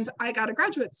 And I got a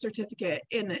graduate certificate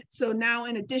in it. So now,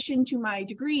 in addition to my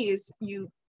degrees, you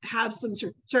have some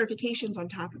certifications on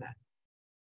top of that.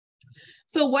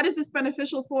 So what is this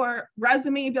beneficial for?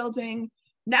 Resume building,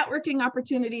 networking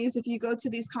opportunities if you go to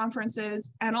these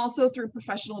conferences, and also through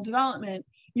professional development,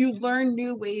 you learn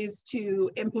new ways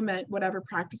to implement whatever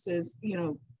practices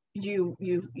you're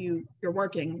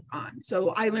working on.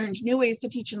 So I learned new ways to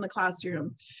teach in the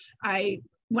classroom.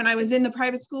 When I was in the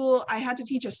private school, I had to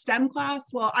teach a STEM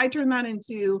class. Well, I turned that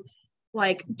into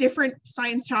like different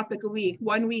science topic a week.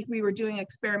 One week we were doing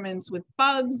experiments with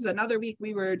bugs. Another week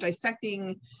we were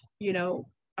dissecting,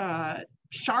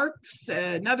 sharks.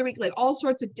 Another week, like all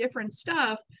sorts of different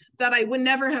stuff that I would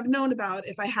never have known about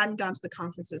if I hadn't gone to the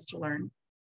conferences to learn.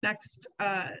 Next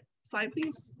slide,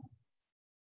 please.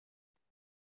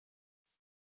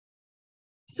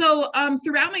 So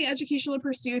throughout my educational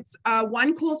pursuits,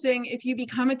 one cool thing, if you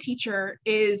become a teacher,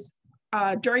 is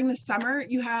during the summer,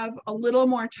 you have a little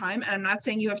more time. And I'm not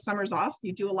saying you have summers off.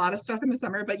 You do a lot of stuff in the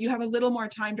summer, but you have a little more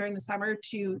time during the summer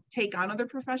to take on other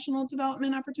professional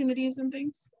development opportunities and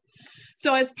things.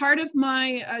 So as part of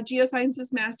my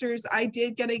geosciences master's, I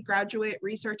did get a graduate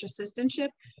research assistantship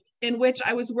in which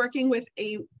I was working with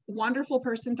a wonderful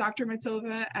person, Dr.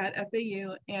 Mitsova at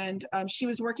FAU, and she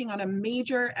was working on a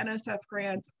major NSF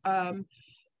grant,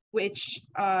 which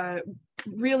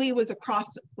really was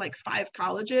across like 5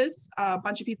 colleges. A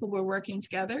bunch of people were working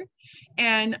together.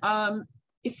 And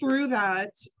through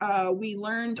that, we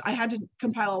learned, I had to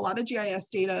compile a lot of GIS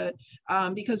data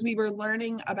because we were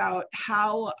learning about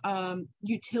how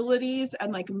utilities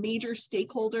and like major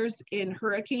stakeholders in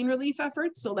hurricane relief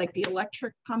efforts, so like the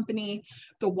electric company,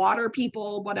 the water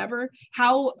people, whatever,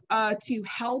 how to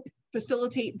help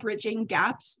facilitate bridging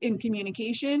gaps in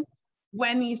communication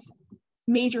when these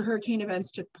major hurricane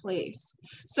events took place.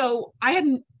 So I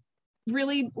hadn't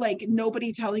really, like,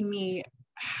 nobody telling me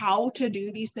how to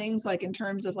do these things, like in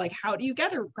terms of like, how do you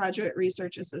get a graduate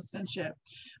research assistantship?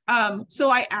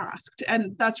 So I asked,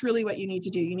 and that's really what you need to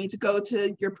do. You need to go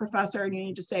to your professor and you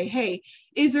need to say, hey,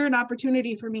 is there an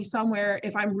opportunity for me somewhere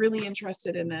if I'm really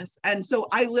interested in this? And so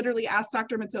I literally asked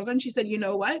Dr. Mitsova, and she said, you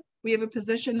know what, we have a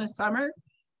position this summer.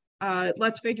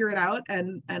 Let's figure it out.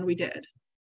 And we did.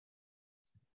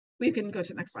 We can go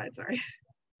to the next slide, sorry.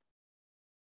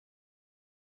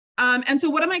 And so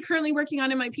what am I currently working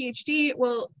on in my PhD?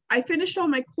 Well, I finished all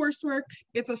my coursework.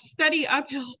 It's a steady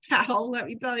uphill battle, let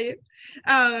me tell you.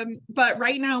 But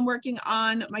right now I'm working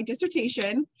on my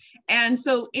dissertation. And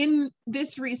so in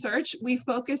this research, we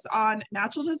focus on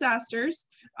natural disasters,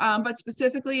 but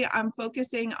specifically I'm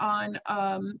focusing on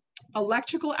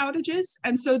electrical outages.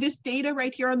 And so this data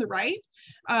right here on the right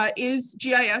is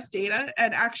GIS data.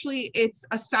 And actually it's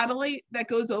a satellite that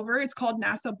goes over, it's called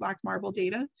NASA Black Marble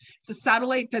data. It's a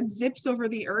satellite that zips over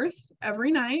the Earth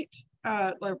every night,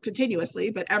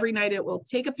 continuously, but every night it will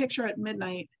take a picture at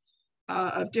midnight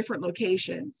of different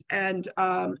locations. And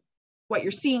what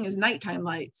you're seeing is nighttime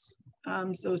lights.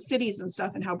 So cities and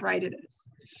stuff and how bright it is.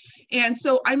 And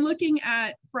so I'm looking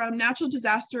at, from natural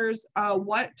disasters,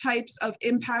 what types of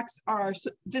impacts are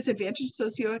disadvantaged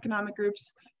socioeconomic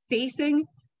groups facing,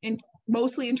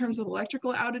 mostly in terms of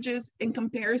electrical outages, in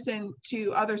comparison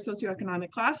to other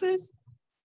socioeconomic classes.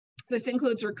 This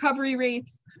includes recovery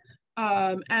rates,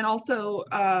 and also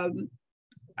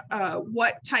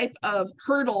what type of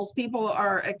hurdles people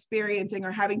are experiencing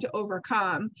or having to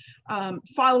overcome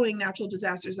following natural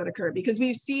disasters that occur. Because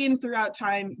we've seen throughout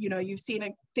time, you've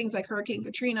seen things like Hurricane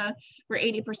Katrina, where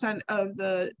 80% of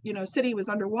the city was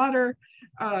underwater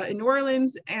in New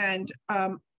Orleans, and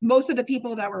most of the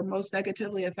people that were most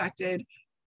negatively affected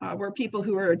were people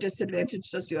who were disadvantaged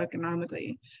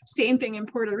socioeconomically. Same thing in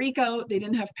Puerto Rico. They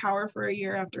didn't have power for a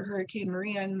year after Hurricane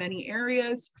Maria in many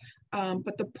areas.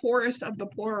 But the poorest of the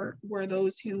poor were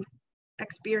those who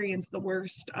experienced the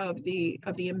worst of the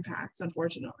impacts,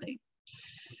 unfortunately.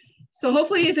 So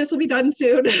hopefully this will be done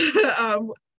soon.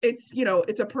 It's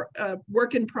a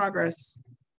work in progress.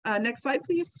 Next slide,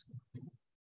 please.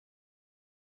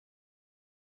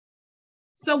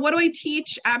 So what do I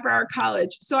teach at Broward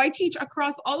College? So I teach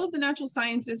across all of the natural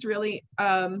sciences, really.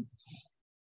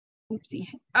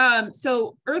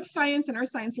 So earth science and earth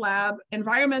science lab,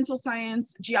 environmental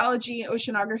science, geology,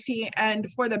 oceanography, and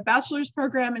for the bachelor's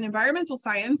program in environmental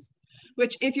science,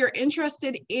 which if you're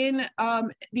interested in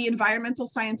the environmental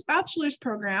science bachelor's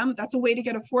program, that's a way to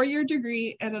get a 4-year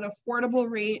degree at an affordable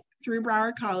rate through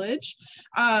Broward College.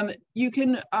 You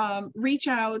can reach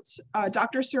out.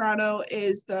 Dr. Serrano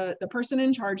is the person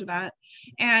in charge of that.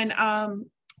 And I'm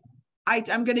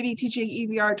going to be teaching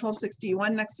EBR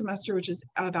 1261 next semester, which is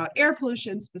about air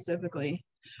pollution specifically.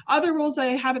 Other roles that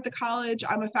I have at the college,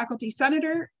 I'm a faculty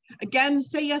senator. Again,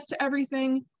 say yes to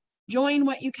everything. Join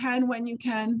what you can when you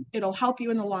can. It'll help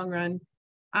you in the long run.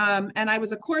 And I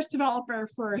was a course developer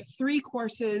for 3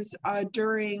 courses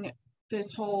during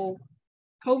this whole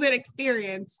COVID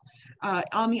experience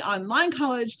on the online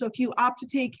college. So if you opt to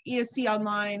take ESC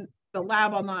online, the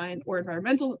lab online, or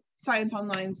environmental science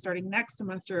online starting next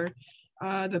semester,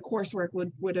 the coursework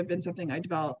would have been something I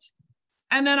developed.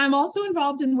 And then I'm also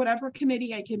involved in whatever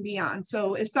committee I can be on.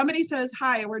 So if somebody says,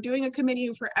 hi, we're doing a committee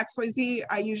for XYZ,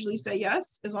 I usually say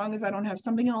yes, as long as I don't have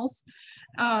something else.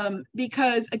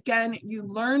 Because again, you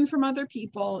learn from other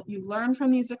people, you learn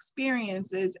from these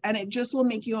experiences, and it just will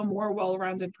make you a more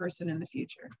well-rounded person in the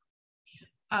future.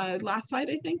 Last slide,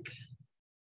 I think.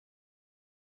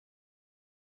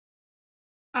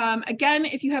 Again,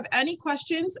 if you have any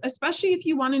questions, especially if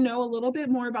you want to know a little bit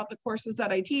more about the courses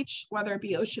that I teach, whether it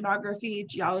be oceanography,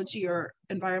 geology, or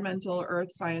environmental,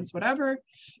 earth science, whatever,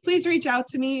 please reach out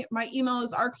to me. My email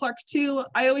is rclark2.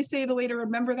 I always say the way to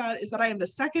remember that is that I am the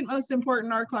second most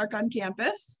important R. Clark on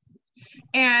campus.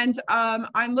 And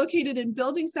I'm located in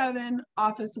Building 7,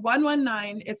 Office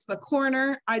 119. It's the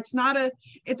corner.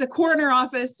 It's a corner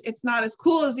office. It's not as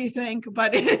cool as you think,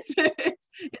 but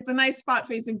it's a nice spot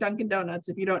facing Dunkin' Donuts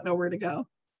if you don't know where to go.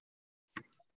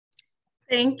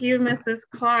 Thank you, Mrs.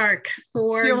 Clark,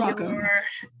 for your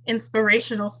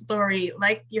inspirational story.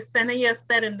 Like Yesenia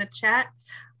said in the chat,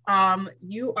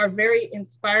 you are very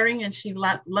inspiring and she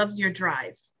loves your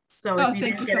drive. So if you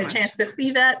didn't get a chance to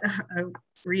see that, I'm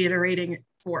reiterating it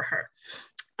for her.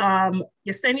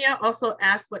 Yesenia also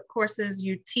asked what courses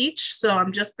you teach. So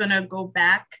I'm just gonna go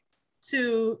back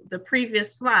to the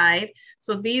previous slide.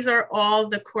 So these are all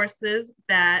the courses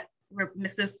that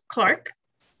Mrs. Clark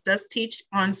does teach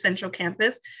on Central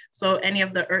Campus. So any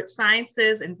of the earth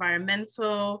sciences,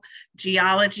 environmental,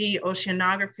 geology,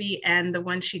 oceanography, and the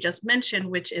one she just mentioned,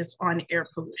 which is on air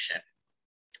pollution.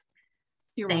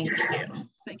 You're Thank welcome. you.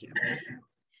 Thank you.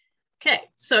 Okay,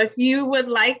 so if you would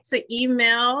like to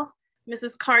email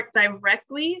Mrs. Clark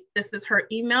directly, this is her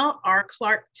email,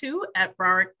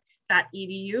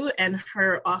 rclark2@broward.edu, and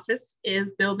her office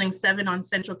is Building 7 on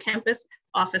Central Campus,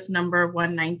 office number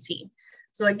 119.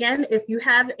 So again, if you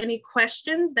have any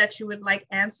questions that you would like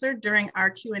answered during our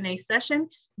Q&A session,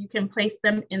 you can place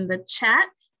them in the chat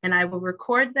and I will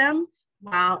record them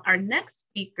while our next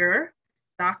speaker,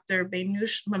 Dr.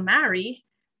 Benush Mamari,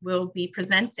 will be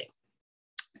presenting.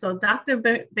 So Dr.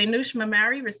 Benush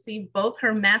Mamari received both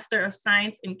her Master of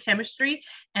Science in Chemistry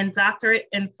and Doctorate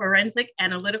in Forensic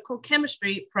Analytical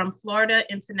Chemistry from Florida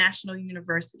International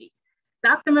University.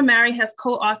 Dr. Mamari has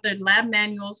co-authored lab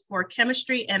manuals for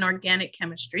chemistry and organic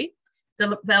chemistry,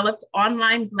 developed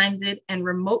online blended and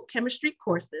remote chemistry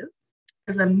courses,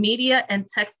 is a media and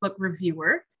textbook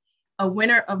reviewer, a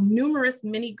winner of numerous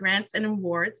mini grants and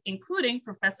awards, including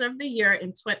Professor of the Year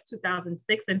in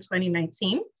 2006 and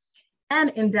 2019,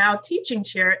 and endowed teaching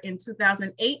chair in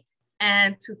 2008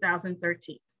 and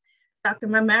 2013. Dr.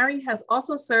 Mamari has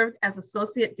also served as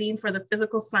Associate Dean for the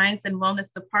Physical Science and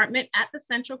Wellness Department at the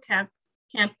Central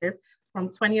Campus from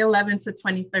 2011 to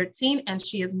 2013, and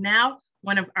she is now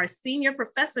one of our senior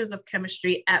professors of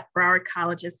chemistry at Broward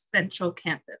College's Central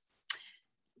Campus.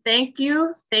 Thank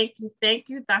you,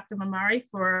 Dr. Mamari,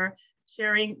 for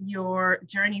sharing your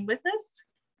journey with us,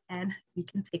 and you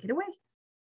can take it away.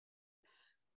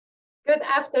 Good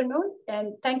afternoon,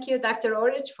 and thank you, Dr.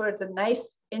 Orich, for the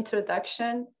nice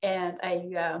introduction. And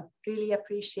I really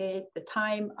appreciate the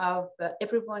time of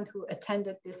everyone who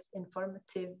attended this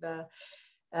informative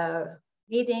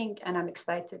meeting, and I'm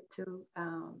excited to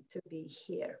be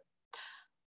here.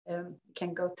 You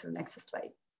can go to the next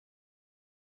slide.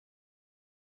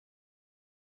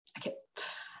 Okay.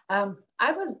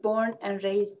 I was born and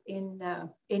raised in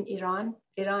Iran.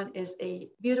 Iran is a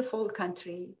beautiful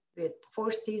country with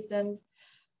 4 seasons,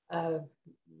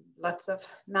 lots of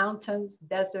mountains,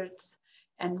 deserts,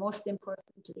 and most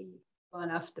importantly,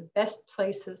 one of the best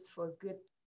places for good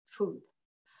food.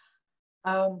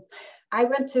 I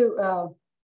went to,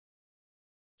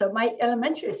 so my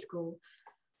elementary school,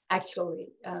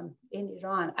 actually, in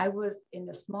Iran, I was in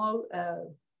a small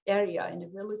area in a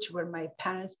village where my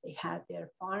parents, they had their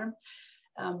farm.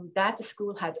 That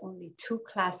school had only 2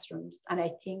 classrooms, and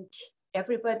I think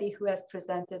everybody who has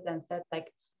presented and said like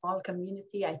small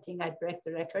community, I think I break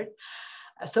the record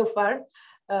so far.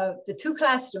 The 2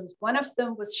 classrooms, one of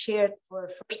them was shared for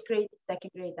 1st grade, 2nd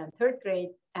grade, and 3rd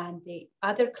grade, and the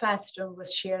other classroom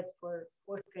was shared for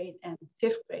 4th grade and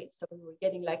 5th grade. So we were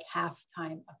getting like half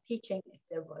time of teaching if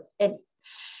there was any.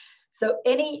 So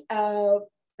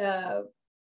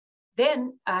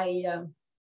then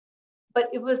but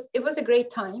it was a great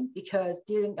time because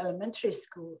during elementary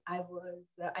school, I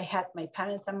had my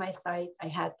parents on my side. I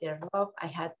had their love. I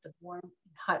had the warm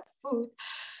and hot food,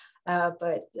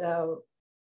 but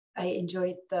I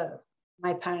enjoyed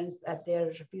my parents at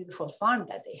their beautiful farm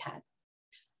that they had.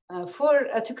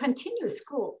 To continue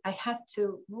school, I had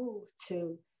to move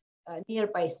to a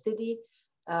nearby city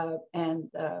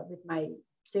and with my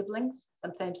siblings,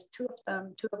 sometimes 2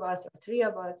 of us or 3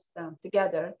 of us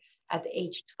together at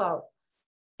age 12.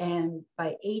 And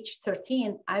by age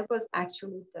 13, I was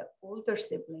actually the older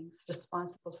siblings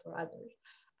responsible for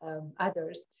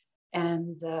others.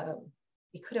 And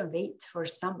we couldn't wait for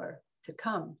summer to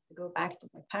come, to go back to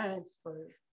my parents for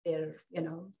their,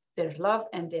 their love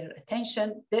and their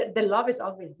attention. The love is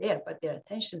always there, but their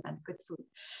attention and good food.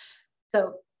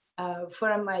 So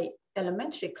for my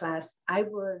elementary class, I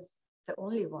was the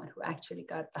only one who actually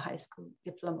got the high school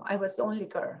diploma. I was the only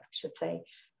girl, I should say,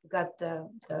 who got the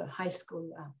high school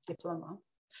diploma.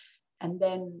 And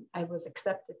then I was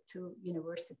accepted to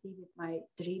university with my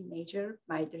dream major.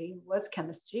 My dream was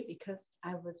chemistry because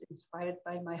I was inspired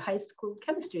by my high school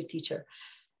chemistry teacher.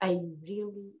 I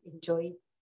really enjoyed,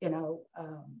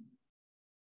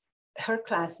 her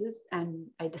classes, and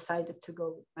I decided to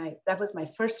go with that was my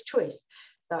first choice.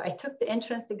 So I took the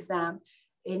entrance exam.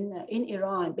 In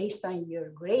Iran, based on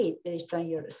your grade, based on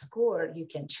your score, you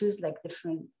can choose like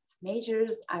different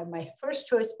majors. My first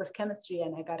choice was chemistry,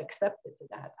 and I got accepted to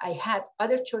that. I had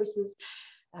other choices,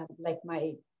 like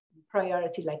my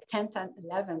priority, like 10th and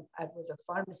 11th, I was a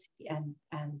pharmacy and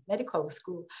medical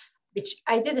school, which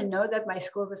I didn't know that my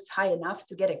score was high enough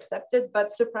to get accepted, but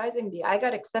surprisingly, I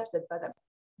got accepted, but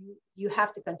you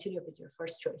have to continue with your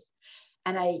first choice.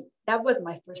 And that was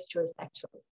my first choice,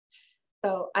 actually.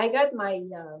 So I got my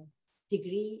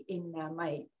degree in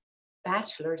my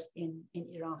bachelor's in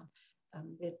Iran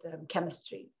with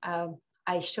chemistry.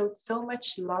 I showed so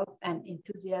much love and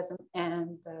enthusiasm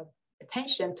and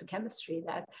attention to chemistry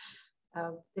that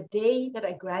The day that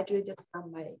I graduated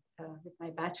from with my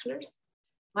bachelor's,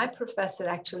 my professor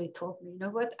actually told me, you know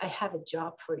what, I have a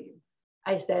job for you.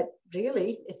 I said,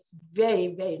 really? It's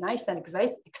very, very nice and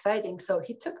exciting. So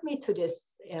he took me to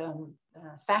this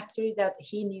factory that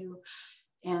he knew,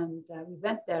 and we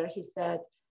went there. He said,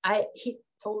 he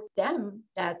told them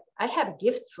that I have a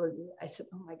gift for you. I said,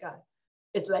 oh my God,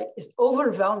 it's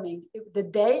overwhelming. The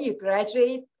day you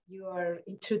graduate, you are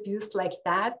introduced like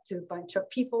that to a bunch of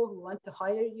people who want to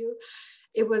hire you.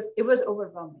 It was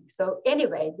overwhelming. So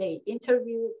anyway, they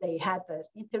had the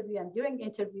interview, and during the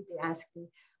interview, they asked me,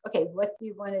 okay, what do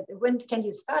you want to do? When can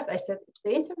you start? I said, if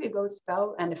the interview goes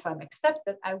well, and if I'm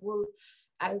accepted, I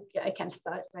can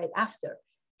start right after.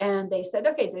 And they said,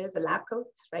 okay, there's a lab coat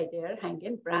right there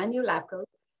hanging, brand new lab coat.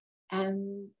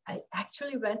 And I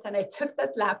actually went and I took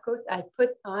that lab coat, I put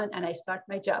on, and I start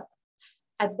my job.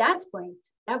 At that point,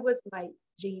 that was my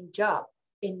dream job.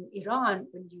 In Iran,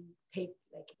 when you take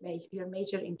your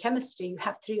major in chemistry, you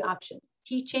have three options: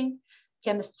 teaching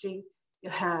chemistry, you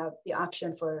have the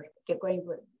option for going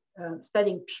with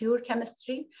studying pure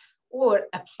chemistry, or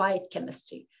applied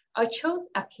chemistry. I chose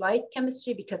applied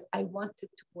chemistry because I wanted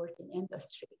to work in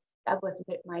industry. That was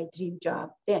my dream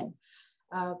job then.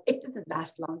 It didn't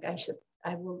last long.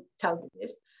 I will tell you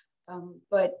this,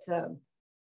 but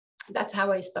that's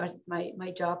how I started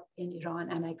my job in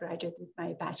Iran, and I graduated with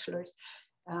my bachelor's.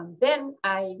 Then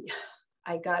I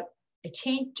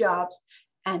changed jobs,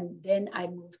 and then I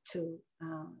moved to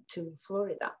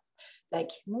Florida. Like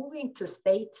moving to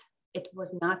state, it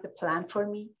was not a plan for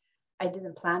me. I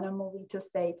didn't plan on moving to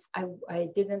states. I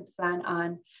didn't plan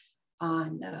on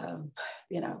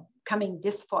coming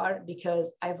this far,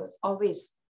 because I was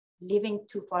always living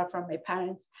too far from my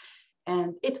parents.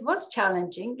 And it was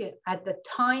challenging at the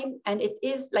time. And it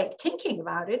is, like, thinking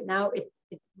about it now, it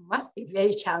must be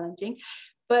very challenging,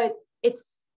 but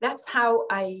that's how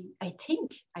I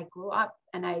think I grew up.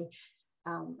 And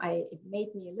it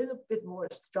made me a little bit more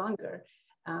stronger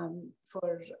and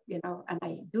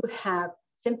I do have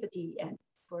sympathy and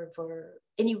for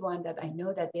anyone that I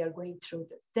know that they are going through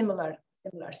the similar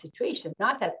situation,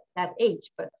 not at that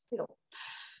age, but still.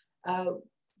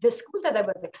 The school that I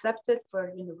was accepted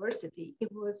for university,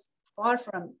 it was far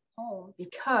from home,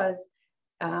 because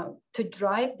to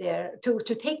drive there,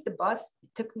 to take the bus, it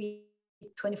took me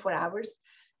 24 hours.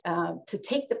 To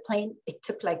take the plane, it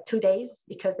took like 2 days,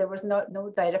 because there was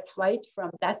no direct flight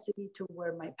from that city to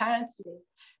where my parents live.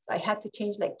 So I had to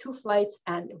change like 2 flights,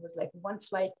 and it was like 1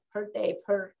 flight per day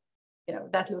per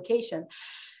that location.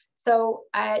 So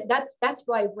that's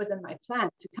why it wasn't my plan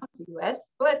to come to US.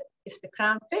 But if the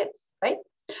crown fits, right?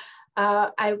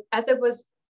 As I was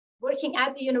working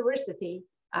at the university,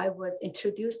 I was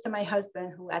introduced to my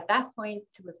husband, who at that point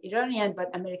was Iranian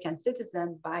but American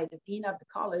citizen, by the dean of the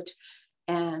college.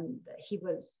 And he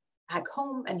was back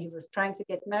home, and he was trying to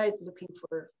get married, looking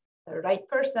for the right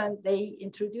person. They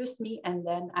introduced me, and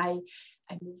then I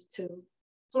moved to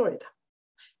Florida.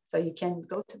 So you can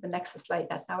go to the next slide.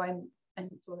 That's how I'm in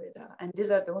Florida. And these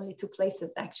are the only 2 places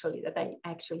actually that I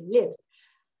actually lived.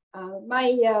 My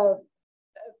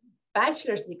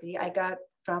bachelor's degree I got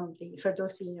from the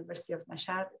Ferdowsi University of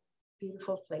Mashhad.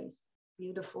 Beautiful place,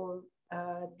 beautiful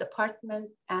department,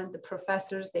 and the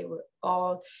professors, they were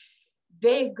all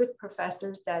very good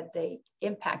professors that they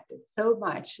impacted so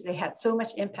much. They had so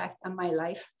much impact on my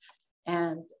life.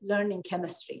 And learning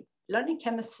chemistry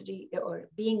or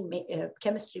being a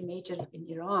chemistry major in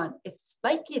Iran, it's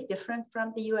slightly different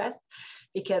from the US,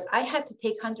 because I had to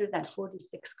take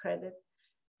 146 credits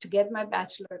to get my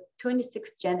bachelor,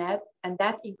 26 gen ed, and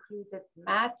that included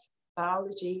math,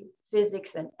 biology,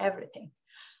 physics, and everything.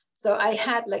 So I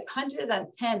had like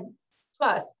 110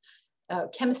 plus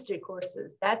chemistry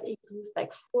courses. That includes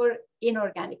like 4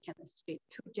 inorganic chemistry,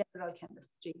 2 general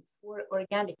chemistry, 4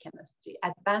 organic chemistry,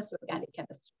 advanced organic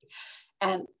chemistry,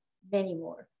 and many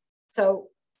more. So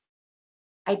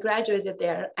I graduated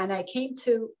there, and I came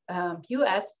to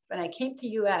US. When I came to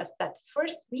US, that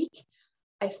first week,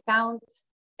 I found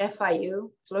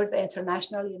FIU, Florida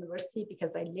International University,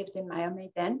 because I lived in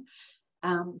Miami then.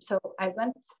 So I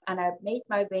went and I made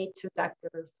my way to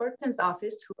Dr. Furton's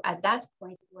office, who at that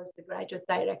point was the graduate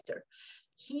director.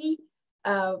 He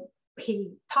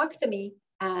talked to me,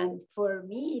 and for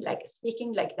me, like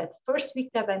speaking like that first week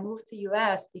that I moved to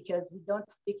US, because we don't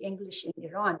speak English in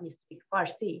Iran, we speak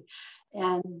Farsi.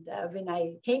 And when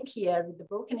I came here with the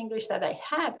broken English that I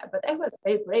had, but I was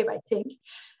very brave, I think,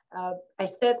 I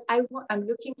said, I'm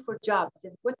looking for jobs. He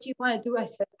says, what do you want to do? I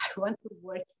said, I want to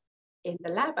work in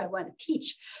the lab. I want to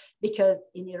teach, because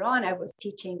in Iran, I was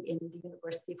teaching in the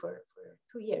university for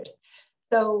 2 years.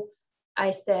 So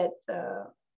I said,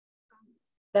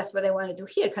 that's what I want to do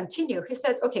here, continue. He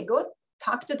said, okay, go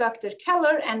talk to Dr.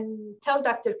 Keller and tell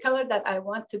Dr. Keller that I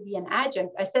want to be an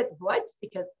adjunct. I said, what?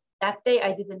 Because that day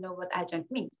I didn't know what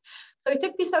adjunct means. So he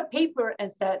took a piece of paper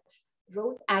and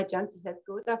wrote adjunct. He said,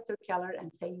 go to Dr. Keller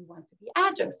and say you want to be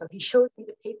adjunct. So he showed me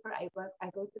the paper. I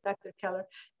go to Dr. Keller.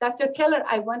 Dr. Keller,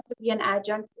 I want to be an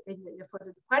adjunct for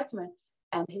the department.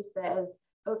 And he says,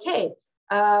 okay,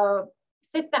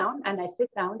 sit down. And I sit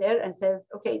down there and says,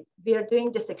 okay, we are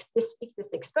doing this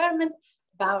experiment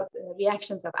about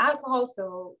reactions of alcohol.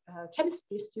 So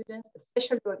chemistry students,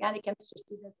 especially organic chemistry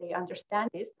students, they understand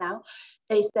this now.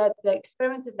 They said the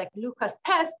experiment is like Lucas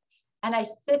test. And I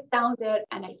sit down there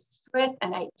and I sweat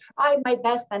and I try my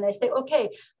best. And I say, okay,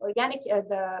 organic,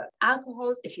 the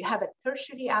alcohols, if you have a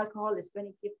tertiary alcohol, it's going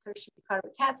to give tertiary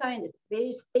carbocation. It's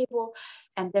very stable.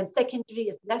 And then secondary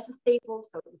is less stable.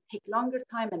 So it will take longer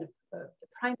time. And the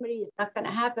primary is not going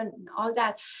to happen and all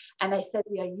that. And I said,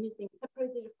 we are using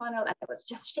separated funnel. And I was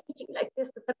just shaking like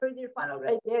this, the separated funnel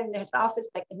right there in his office,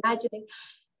 like imagining.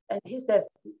 And he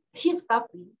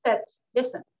stopped me. He said,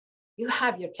 listen, you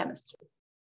have your chemistry.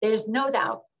 There's no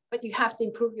doubt, but you have to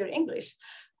improve your English.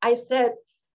 I said,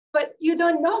 but you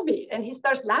don't know me. And he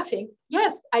starts laughing.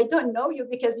 Yes, I don't know you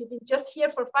because you've been just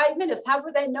here for 5 minutes. How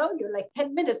would I know you? Like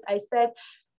 10 minutes. I said,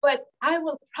 but I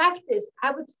will practice. I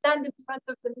would stand in front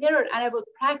of the mirror and I will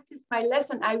practice my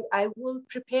lesson. I will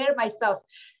prepare myself.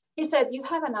 He said, you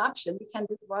have an option. You can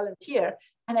do volunteer.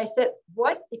 And I said,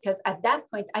 what? Because at that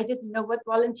point, I didn't know what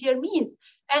volunteer means.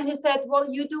 And he said, well,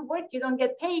 you do work, you don't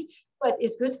get paid, but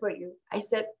it's good for you. I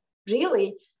said,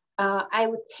 really? I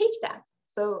would take that.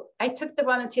 So I took the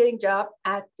volunteering job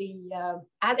at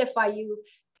FIU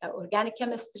organic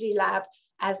chemistry lab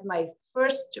as my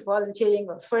first volunteering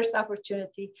or first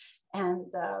opportunity. And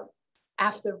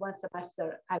after one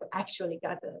semester, I actually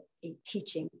got a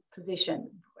teaching position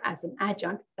as an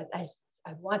adjunct that I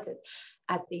wanted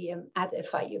at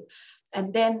FIU.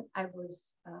 And then I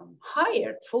was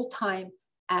hired full-time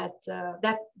at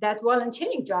that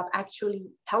volunteering job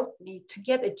actually helped me to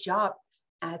get a job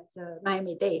at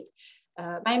Miami-Dade.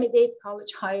 Miami-Dade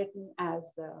College hired me as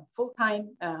a full-time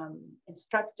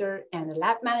instructor and a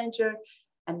lab manager.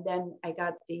 And then I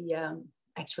got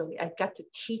I got to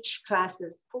teach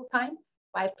classes full-time,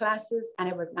 5 classes, and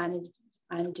I was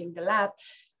managing the lab.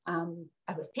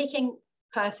 I was taking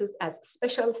classes as a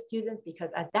special student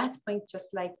because at that point,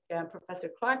 just like Professor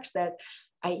Clark said,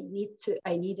 I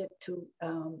needed to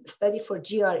study for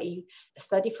GRE,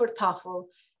 study for TOEFL,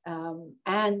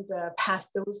 and pass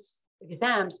those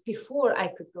exams before I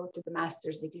could go to the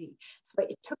master's degree. So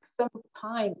it took some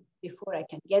time before I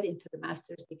can get into the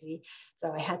master's degree.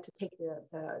 So I had to take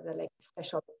the like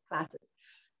special classes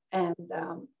and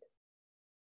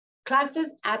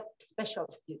classes at special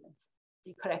students.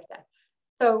 You correct that.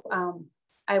 So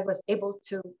I was able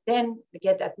to then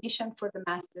get admission for the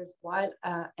master's while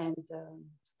and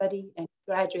study and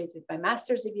graduate with my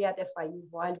master's degree at FIU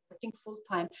while working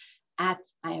full-time at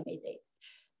Miami-Dade.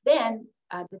 Then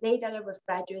the day that I was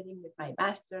graduating with my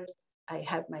master's, I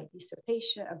had my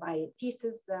dissertation, my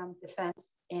thesis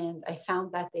defense, and I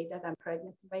found that day that I'm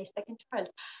pregnant with my second child.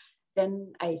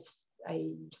 Then I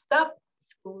stopped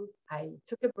school. I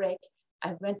took a break.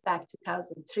 I went back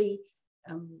 2003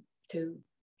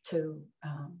 to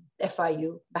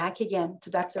FIU, back again to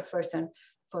Dr. Fersen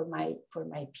for my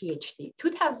PhD.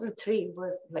 2003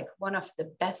 was like one of the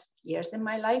best years in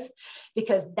my life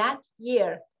because that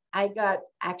year I got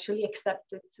actually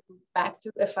accepted back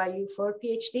to FIU for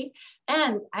PhD,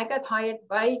 and I got hired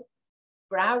by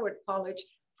Broward College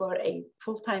for a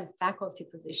full-time faculty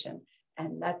position.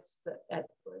 And that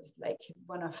was like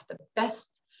one of the best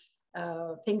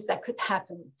things that could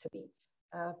happen to me.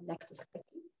 Next slide,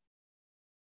 please.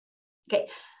 Okay,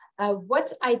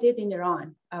 what I did in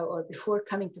Iran or before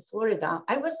coming to Florida,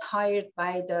 I was hired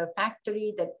by the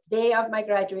factory the day of my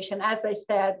graduation, as I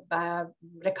said,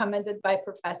 recommended by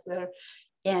professor,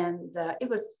 and it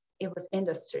was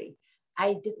industry.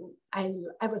 I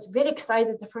was very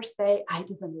excited the first day. I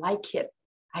didn't like it.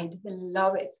 I didn't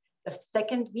love it. The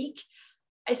second week,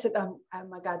 I said, oh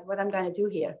my God, what I'm gonna do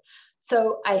here?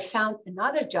 So I found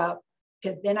another job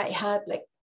because then I had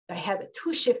a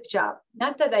 2-shift job.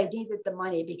 Not that I needed the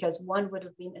money because one would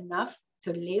have been enough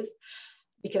to live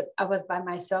because I was by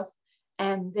myself.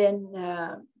 And then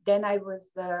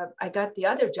I got the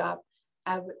other job.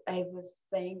 I was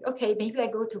saying, okay, maybe I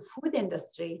go to food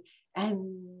industry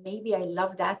and maybe I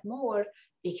love that more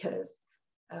because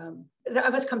I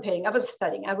was comparing, I was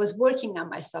studying, I was working on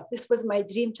myself. This was my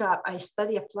dream job. I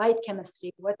study applied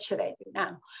chemistry. What should I do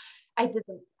now? I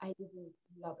didn't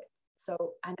love it.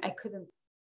 So, and I couldn't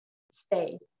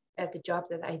stay at the job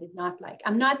that I did not like.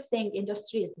 I'm not saying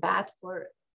industry is bad for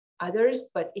others,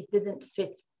 but it didn't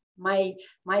fit my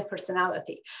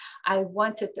personality. I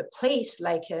wanted a place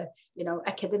like a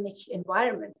academic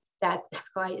environment that the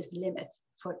sky is limit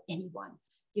for anyone.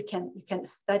 You can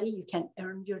study, you can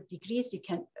earn your degrees, you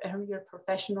can earn your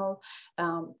professional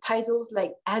titles,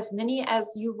 like as many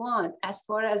as you want, as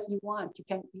far as you want.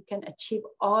 You can achieve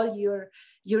all your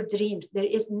dreams. There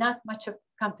is not much of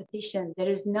competition. There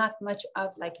is not much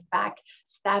of like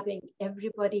backstabbing.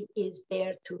 Everybody is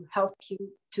there to help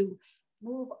you to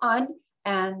move on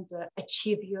and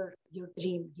achieve your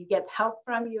dream. You get help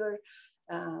from your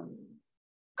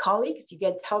colleagues, you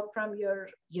get help from your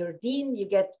dean, you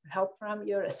get help from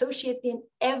your associate dean.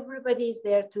 Everybody is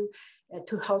there to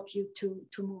help you to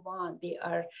move on. They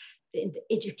are in the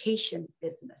education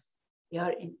business. They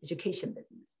are in education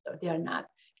business, so they are not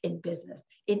in business.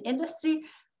 In industry,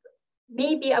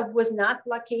 maybe I was not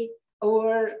lucky,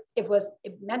 or it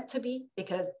meant to be,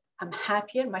 because I'm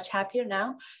happier, much happier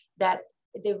now that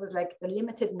there was like the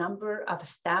limited number of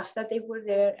staff that they were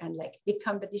there, and like big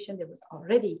competition. There was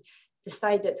already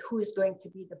decided who is going to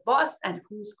be the boss and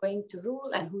who's going to rule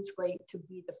and who's going to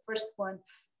be the first one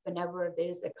whenever there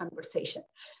is a conversation.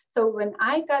 So when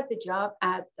I got the job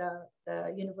at the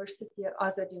University of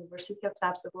Azad University of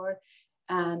Sabzawar,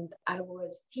 and I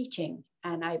was teaching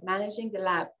and I managing the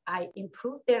lab, I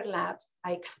improved their labs.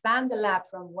 I expand the lab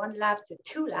from 1 lab to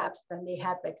 2 labs. Then they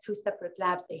had like 2 separate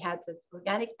labs. They had the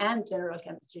organic and general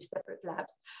chemistry separate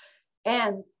labs.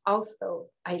 And also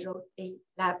I wrote a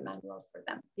lab manual for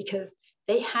them because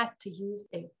they had to use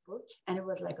a book, and it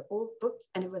was like an old book,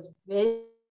 and it was very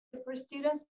for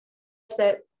students. I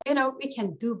said, we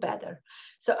can do better.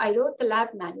 So I wrote the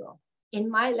lab manual. In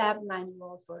my lab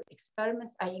manual for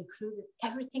experiments, I included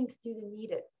everything student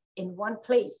needed in one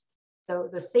place. So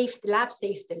the lab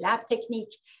safety, lab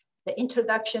technique, the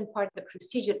introduction part, the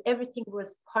procedure, everything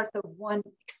was part of one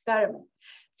experiment.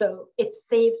 So it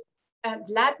saved. And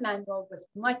lab manual was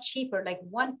much cheaper, like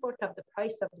 1/4 of the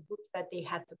price of the book that they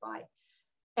had to buy.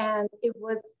 And it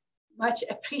was much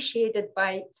appreciated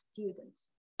by students.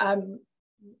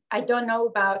 I don't know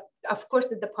about, of course,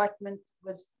 the department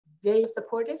was very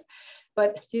supportive,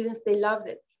 but students, they loved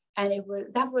it. And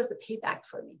that was the payback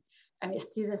for me. I mean,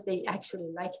 students, they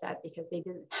actually liked that because they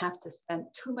didn't have to spend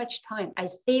too much time. I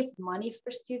saved money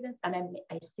for students, and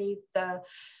I saved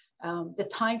the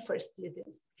time for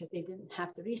students because they didn't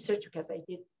have to research, because I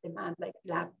did demand like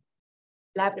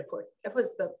lab report. It was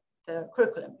the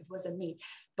curriculum, it wasn't me.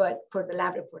 But for the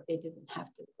lab report, they didn't have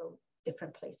to go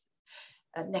different places.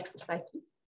 Next slide, please.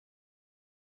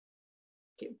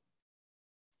 Thank you.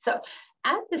 So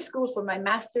at the school for my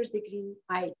master's degree,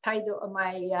 my title of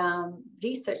my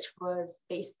research was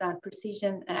based on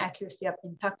precision and accuracy of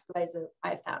Intoxilyzer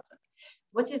 5000.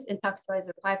 What is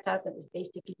Intoxilyzer 5000? Is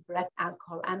basically breath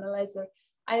alcohol analyzer.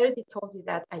 I already told you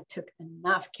that I took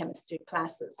enough chemistry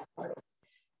classes for it.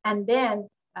 And then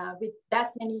with that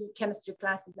many chemistry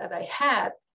classes that I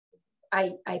had,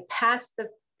 I passed the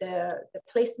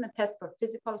placement test for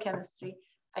physical chemistry.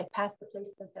 I passed the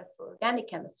placement test for organic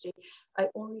chemistry. I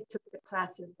only took the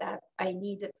classes that I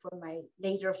needed for my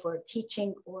later for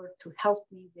teaching or to help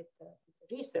me with the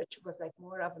research. It was like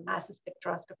more of a mass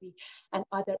spectroscopy and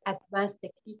other advanced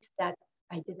techniques that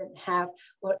I didn't have,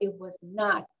 or it was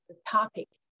not the topic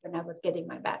when I was getting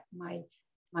my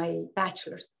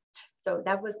bachelor's. So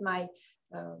that was my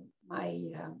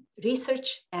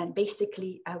research, and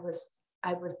basically I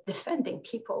was defending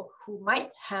people who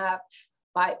might have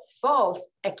by false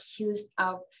accused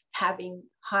of having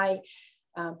high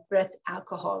breath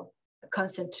alcohol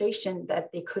concentration, that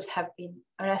they could have been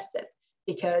arrested,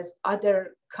 because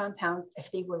other compounds, if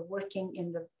they were working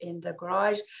in the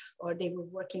garage, or they were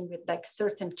working with like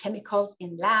certain chemicals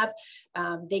in lab,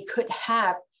 they could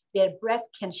have, their breath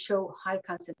can show high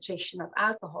concentration of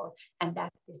alcohol, and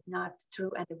that is not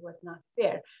true, and it was not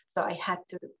fair. So I had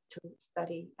to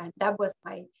study, and that was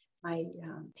my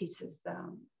thesis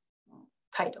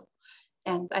title.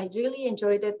 And I really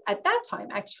enjoyed it at that time,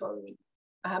 actually.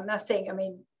 I'm not saying, I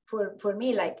mean, for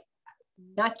me, like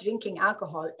not drinking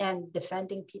alcohol and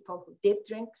defending people who did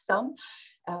drink some,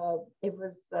 it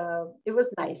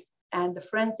was nice. And the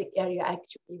forensic area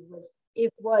actually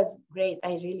was great.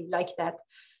 I really liked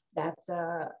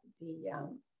the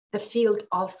field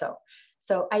also.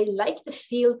 So I like the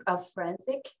field of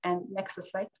forensic. And next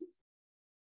slide, please.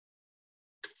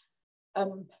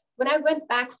 When I went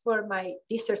back for my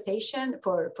dissertation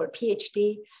for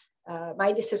PhD,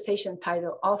 my dissertation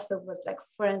title also was like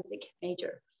forensic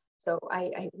major. So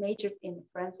I majored in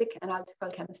forensic analytical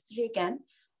chemistry again.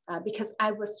 because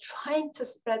I was trying to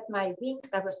spread my wings.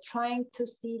 I was trying to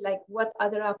see like what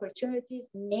other opportunities.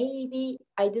 Maybe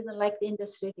I didn't like the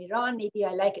industry in Iran. Maybe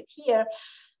I like it here.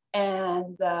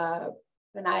 And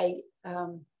when I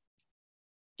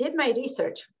did my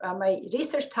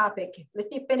research topic, let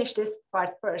me finish this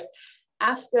part first.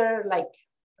 After like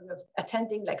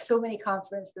attending like so many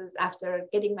conferences, after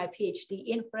getting my PhD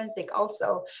in forensic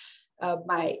also,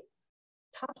 my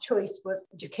top choice was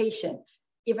education.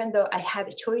 Even though I had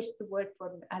a choice to work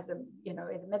for as a, you know,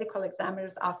 in the medical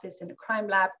examiner's office, in a crime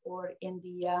lab, or in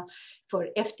the for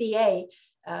FDA,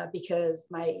 because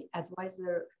my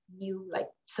advisor knew like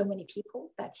so many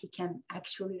people that he can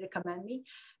actually recommend me,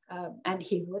 and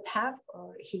he would have,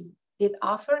 or he did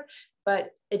offer,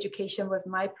 but education was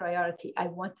my priority. I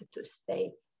wanted to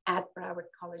stay at Broward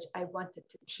College. I wanted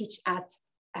to teach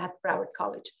at Broward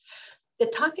College. The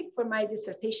topic for my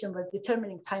dissertation was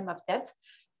determining time of death.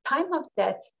 Time of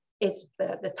death is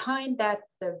the time that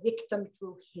the victim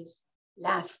drew his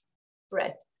last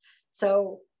breath.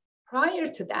 So prior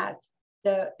to that,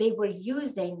 they were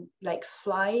using like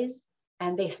flies,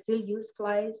 and they still use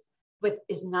flies, but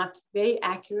is not very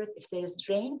accurate. If there is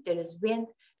rain, there is wind,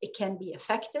 it can be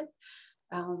affected.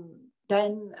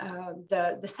 Then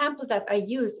the sample that I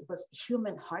used was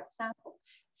human heart sample.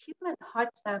 Human heart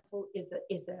sample is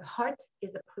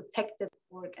a protected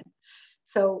organ.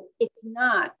 So it's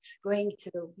not going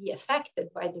to be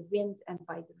affected by the wind and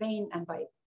by the rain and by,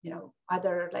 you know,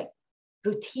 other like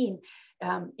routine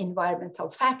environmental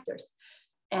factors.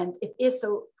 And it is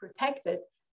so protected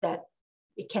that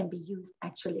it can be used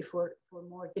actually for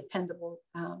more dependable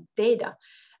data.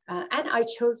 And I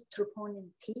chose troponin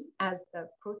T as the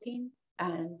protein,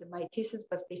 and my thesis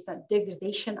was based on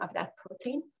degradation of that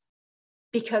protein,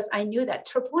 because I knew that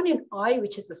troponin I,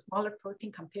 which is a smaller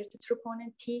protein compared to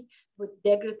troponin T, would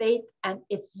degrade, and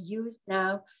it's used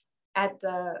now at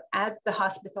the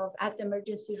hospitals, at the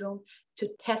emergency room, to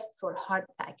test for heart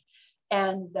attack.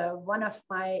 And one of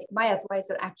my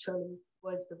advisor actually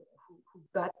was who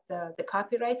got the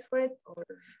copyright for it, or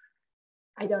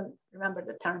I don't remember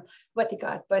the term, what he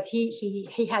got, but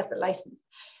he has the license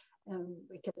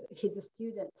because he's a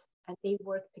student, and they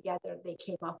worked together. They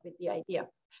came up with the idea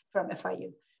from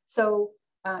FIU. So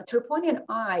troponin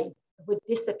I would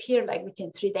disappear like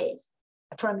within 3 days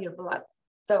from your blood.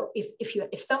 So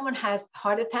if someone has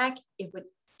heart attack, it would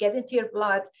get into your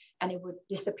blood and it would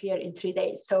disappear in 3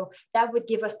 days. So that would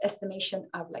give us estimation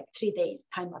of like 3 days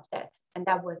time of death. And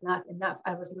that was not enough.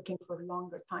 I was looking for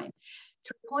longer time.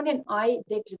 Troponin I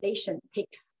degradation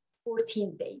takes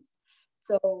 14 days.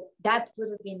 So that would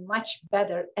have been much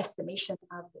better estimation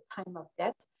of the time of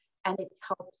death. And it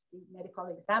helps the medical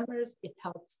examiners. It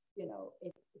helps, you know,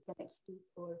 it can excuse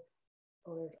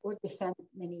or defend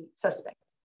many suspects.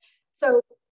 So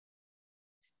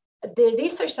the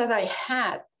research that I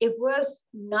had, it was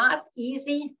not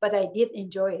easy, but I did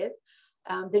enjoy it.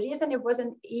 The reason it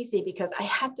wasn't easy because I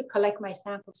had to collect my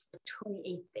samples for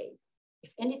 28 days.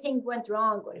 If anything went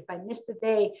wrong, or if I missed a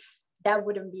day, that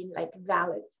wouldn't be like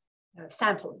valid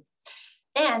sampling.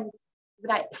 And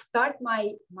when I start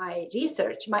my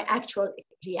research, my actual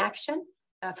reaction,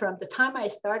 from the time I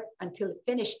start until it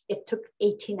finished, it took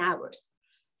 18 hours.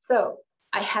 So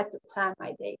I had to plan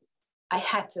my days. I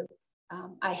had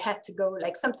to go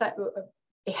like sometime,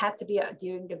 it had to be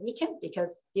during the weekend,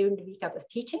 because during the week I was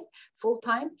teaching full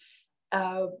time.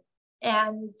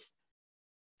 And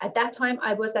at that time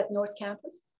I was at North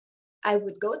Campus. I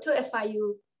would go to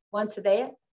FIU once a day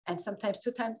and sometimes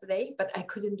 2 times a day, but I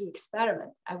couldn't do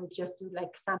experiment. I would just do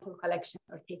like sample collection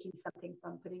or taking something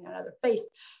from putting another place.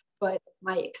 But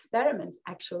my experiments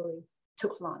actually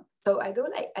took long. So I go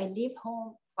like, I leave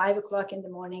home 5 o'clock in the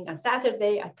morning on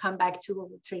Saturday. I come back 2 or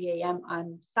 3 a.m.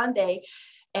 on Sunday.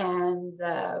 And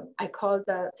I called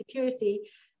the security,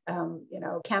 you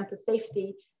know, campus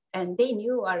safety, and they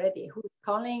knew already who's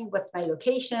calling, what's my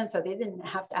location. So they didn't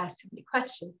have to ask too many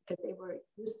questions because they were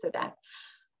used to that.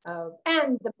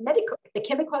 And the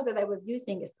chemical that I was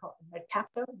using is called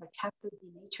Mercapto. Mercapto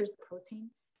denatures the protein,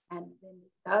 and when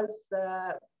it does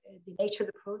denature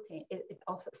the protein, it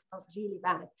also smells really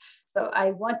bad. So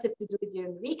I wanted to do it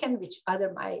during the weekend, which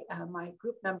other my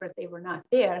group members, they were not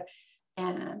there,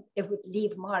 and it would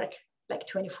leave mark like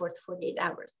 24 to 48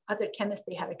 hours. Other chemists,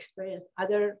 they have experienced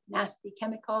other nasty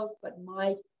chemicals, but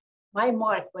my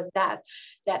mark was that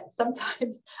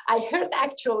sometimes I heard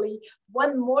actually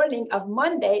one morning of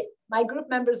Monday, my group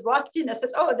members walked in and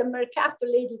says, oh, the Mercapto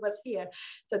lady was here.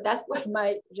 So that was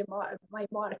my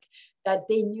mark, that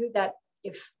they knew that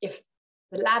if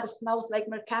the lab smells like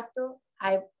Mercapto,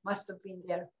 I must have been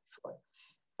there before.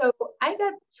 So I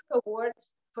got 2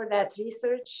 awards for that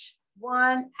research.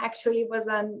 one actually was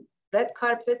on red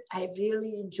carpet. I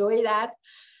really enjoy that.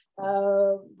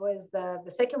 Was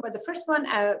the second one. The first one,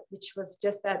 which was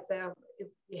just at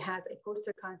we had a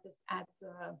poster contest at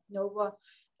Nova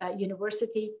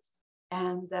University,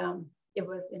 and it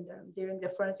was during the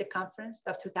forensic conference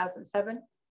of 2007.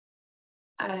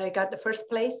 I got the first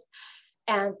place,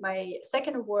 and my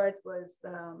second award was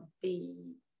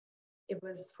it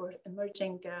was for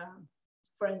emerging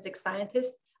forensic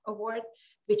scientist award,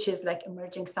 which is like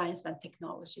emerging science and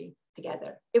technology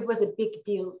together. It was a big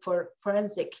deal for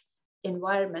forensic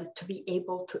environment to be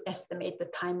able to estimate the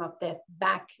time of death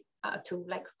back to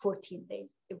like 14 days.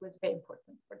 It was very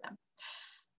important for them.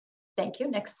 Thank you.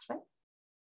 Next slide.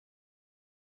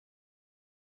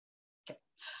 Okay.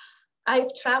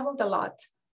 I've traveled a lot.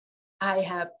 I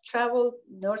have traveled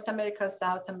North America,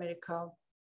 South America,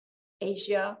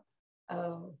 Asia,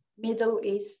 Middle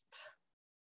East.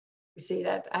 You see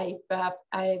that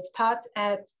I've taught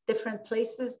at different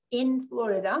places in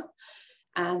Florida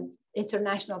and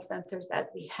international centers that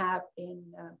we have in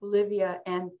Bolivia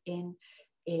and in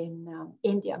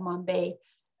India, Mumbai,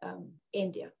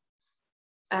 India.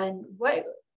 And what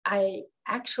I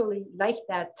actually like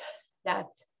that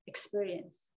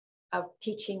experience of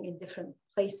teaching in different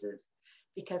places,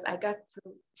 because I got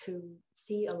to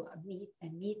see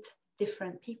meet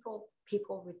different people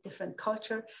with different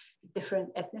culture,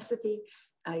 different ethnicity.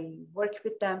 I worked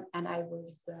with them, and I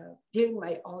was during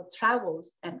my own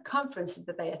travels and conferences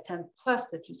that I attend, plus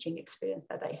the teaching experience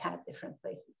that I had different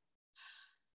places.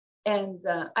 And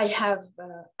I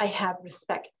have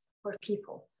respect for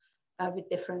people with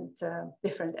different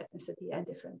ethnicity and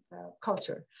different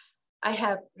culture. I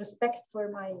have respect for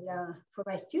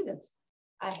my students.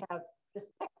 I have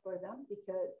respect for them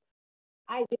because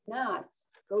I did not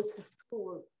go to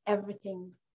school everything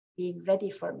being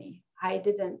ready for me. I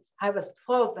was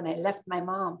 12 when I left my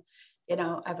mom. You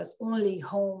know, I was only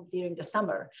home during the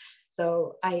summer.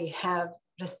 So I have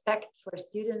respect for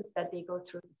students that they go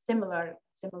through similar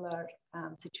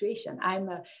situation. I'm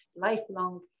a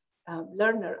lifelong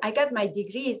learner. I got my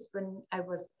degrees when I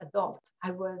was adult.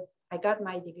 I got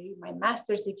my degree, my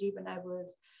master's degree when I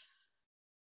was,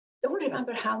 don't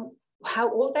remember how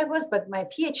old I was, but my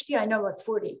PhD I know was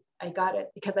 40. I got it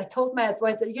because I told my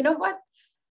advisor, you know what?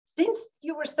 Since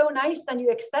you were so nice and you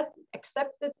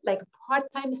accepted like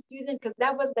part-time student, because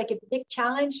that was like a big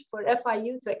challenge for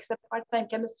FIU to accept part-time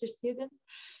chemistry students.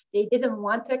 They didn't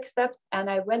want to accept. And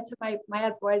I went to my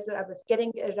advisor. I was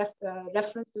getting a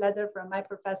reference letter from my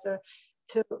professor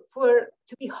to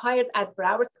be hired at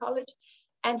Broward College.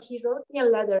 And he wrote me a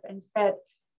letter and said,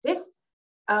 he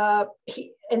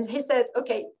said,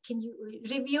 okay, can you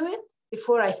review it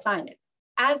before I sign it?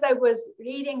 As I was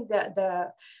reading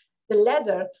the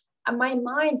letter, my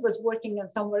mind was working on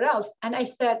somewhere else. And I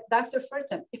said, Dr.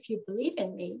 Furton, if you believe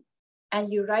in me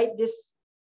and you write this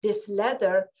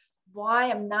letter,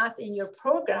 why I'm not in your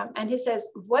program? And he says,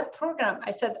 what program?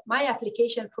 I said, my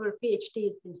application for a PhD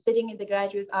has been sitting in the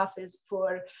graduate office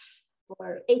for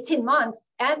 18 months.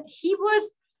 And he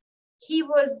was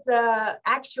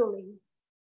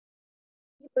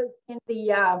in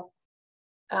the,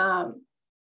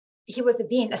 he was the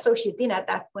dean, associate dean at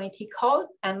that point. He called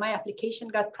and my application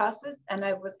got processed and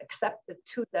I was accepted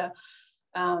to the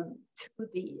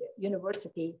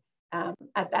university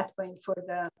at that point for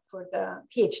the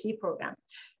PhD program.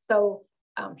 So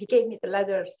he gave me the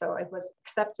letter. So I was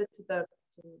accepted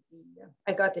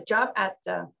I got the job at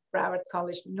the Broward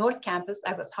College North Campus.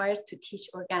 I was hired to teach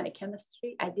organic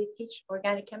chemistry. I did teach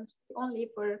organic chemistry only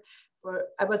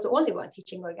I was the only one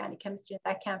teaching organic chemistry at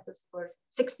that campus for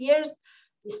 6 years.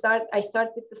 I start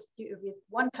with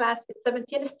one class with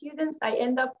 17 students. I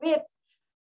end up with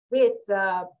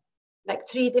like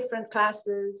 3 different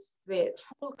classes with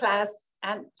full class.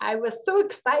 And I was so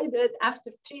excited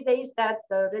after 3 days that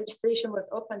the registration was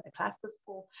open, the class was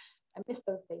full. I missed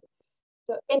those days.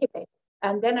 So anyway,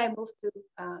 and then I moved to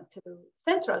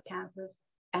Central Campus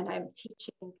and I'm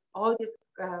teaching all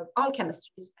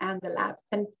chemistries and the labs,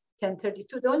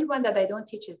 1032. The only one that I don't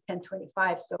teach is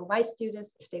 1025. So my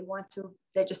students, if they want to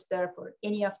register for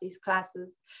any of these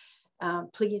classes,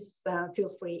 please feel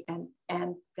free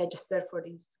and register for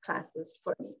these classes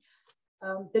for me.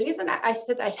 The reason I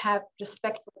said I have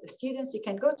respect for the students, you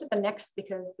can go to the next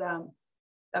because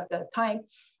of the time.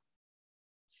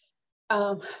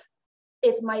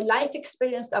 It's my life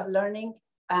experience of learning.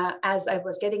 As I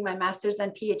was getting my master's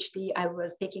and PhD, I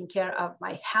was taking care of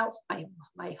my house,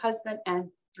 my husband, and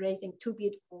raising 2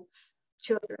 beautiful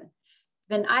children.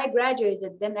 When I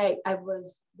graduated, then I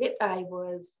was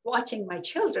watching my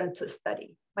children to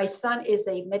study. My son is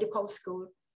a medical school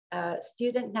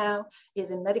student now. He's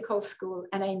in medical school.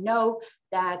 And I know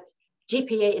that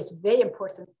GPA is very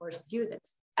important for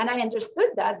students. And I understood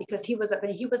that because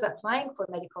when he was applying for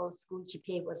medical school,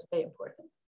 GPA was very important.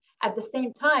 At the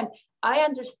same time, I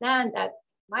understand that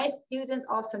my students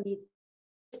also need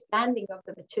understanding of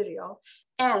the material,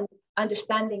 and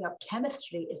understanding of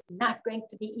chemistry is not going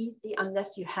to be easy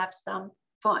unless you have some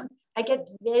fun. I get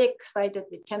very excited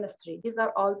with chemistry. These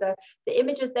are all the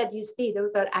images that you see.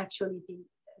 Those are actually the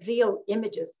real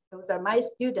images. Those are my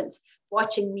students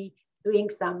watching me doing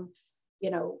some,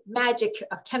 magic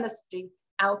of chemistry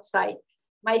outside.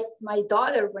 My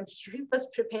daughter, when she was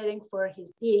preparing for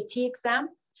his DAT exam,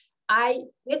 I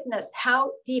witnessed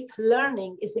how deep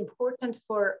learning is important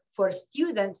for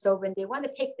students. So when they want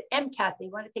to take the MCAT, they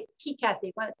want to take PCAT,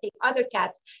 they want to take other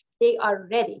CATs, they are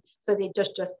ready. So they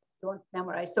just don't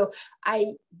memorize. So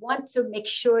I want to make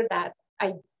sure that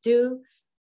I do,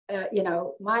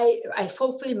 I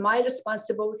fulfill my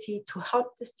responsibility to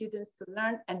help the students to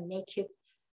learn and make it,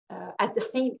 at the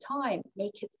same time,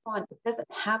 make it fun. It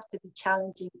doesn't have to be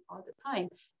challenging all the time,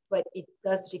 but it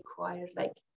does require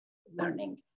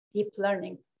learning, deep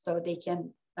learning, so they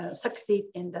can succeed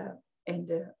in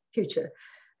the future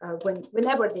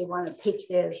whenever they want to take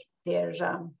their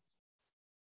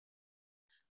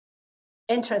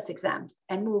entrance exams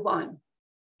and move on.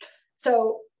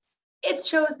 So it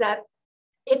shows that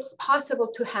it's possible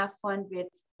to have fun with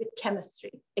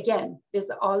chemistry. Again,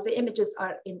 all the images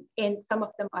are in some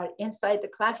of them are inside the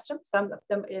classroom, some of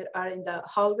them are in the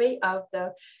hallway of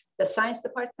the science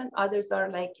department, others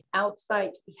are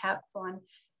outside. We have fun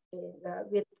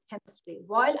with chemistry.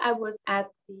 While I was at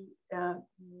the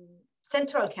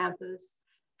Central Campus,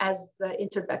 as the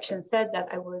introduction said, that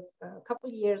I was a couple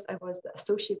of years, I was the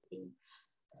associate dean.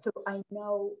 So I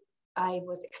know I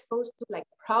was exposed to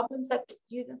problems that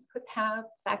students could have,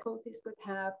 faculties could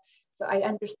have. So I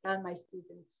understand my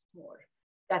students more.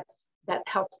 That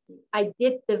helps me. I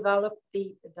did develop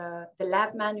the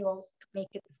lab manuals to make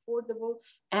it affordable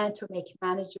and to make it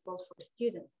manageable for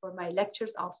students. For my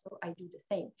lectures also, I do the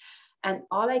same. And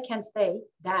all I can say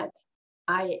that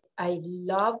I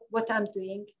love what I'm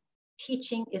doing.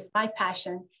 Teaching is my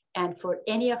passion. And for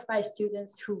any of my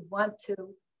students who want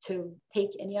to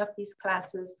take any of these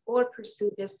classes or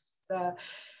pursue this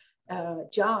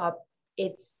job,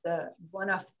 it's one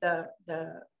of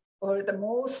the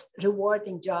most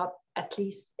rewarding job, at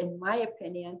least in my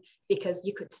opinion, because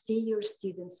you could see your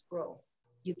students grow.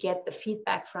 You get the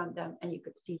feedback from them and you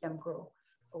could see them grow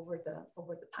over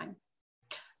the time.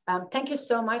 Thank you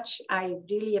so much. I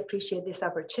really appreciate this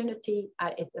opportunity.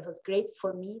 It was great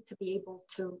for me to be able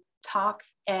to talk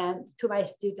and to my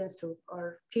students, to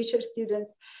our future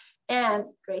students, and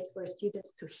great for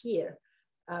students to hear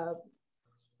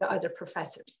the other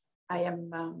professors. I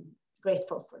am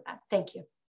grateful for that. Thank you.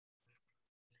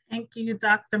 Thank you,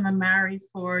 Dr. Mamari,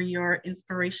 for your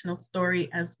inspirational story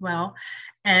as well.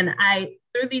 And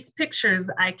through these pictures,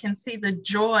 I can see the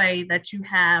joy that you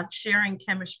have sharing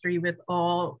chemistry with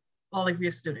all of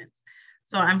your students.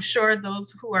 So I'm sure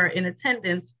those who are in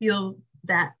attendance feel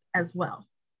that as well.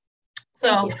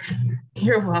 So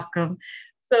you're welcome.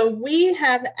 So we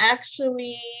have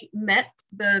actually met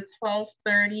the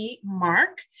 12:30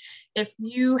 mark. If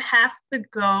you have to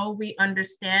go, we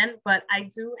understand, but I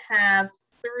do have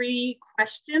 3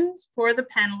 questions for the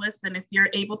panelists, and if you're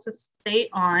able to stay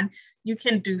on, you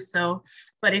can do so.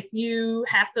 But if you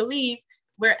have to leave,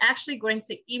 we're actually going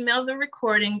to email the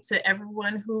recording to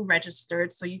everyone who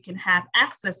registered so you can have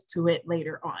access to it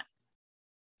later on.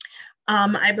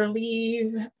 I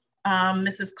believe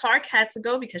Mrs. Clark had to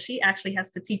go because she actually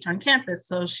has to teach on campus.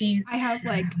 So I have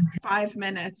 5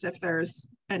 minutes if there's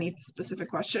any specific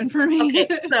question for me. Okay,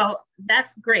 so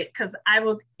that's great because I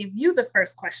will give you the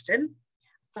first question.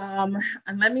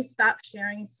 And let me stop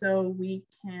sharing so we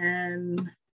can,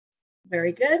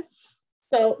 very good.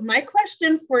 So my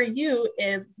question for you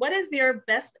is, what is your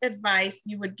best advice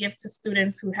you would give to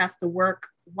students who have to work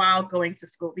while going to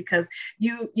school? Because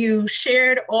you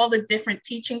shared all the different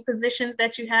teaching positions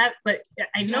that you have, but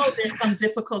I know there's some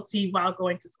difficulty while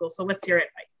going to school. So what's your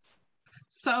advice?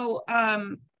 So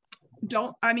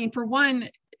for one,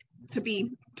 to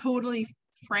be totally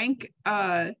frank,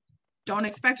 don't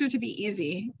expect it to be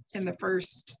easy in the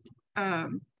first,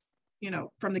 from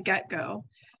the get-go.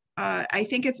 I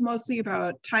think it's mostly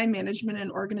about time management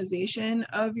and organization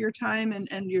of your time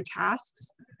and your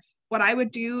tasks. What I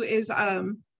would do is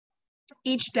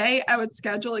each day I would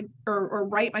schedule or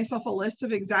write myself a list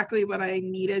of exactly what I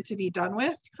needed to be done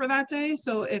with for that day.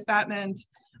 So if that meant,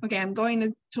 okay, I'm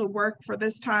going to work for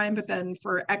this time, but then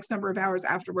for X number of hours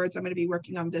afterwards, I'm going to be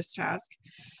working on this task.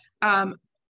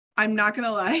 I'm not going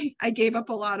to lie, I gave up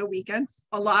a lot of weekends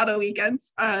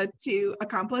to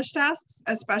accomplish tasks,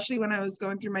 especially when I was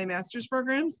going through my master's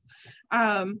programs,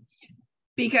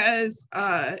 because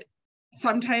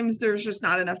sometimes there's just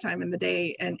not enough time in the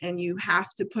day, and you have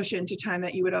to push into time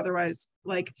that you would otherwise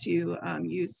like to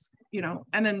use,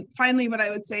 And then finally, what I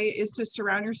would say is to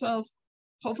surround yourself,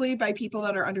 hopefully, by people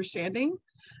that are understanding.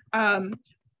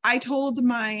 I told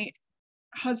my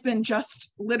husband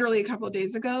just literally a couple of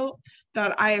days ago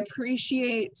that I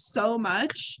appreciate so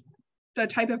much the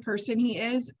type of person he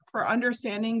is for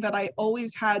understanding that I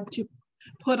always had to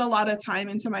put a lot of time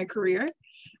into my career.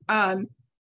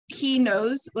 He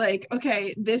knows, like,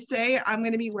 okay, this day I'm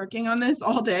going to be working on this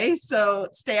all day, so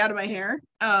stay out of my hair.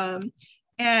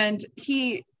 And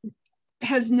he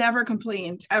has never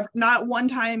complained, not one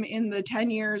time in the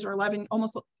 10 years or 11,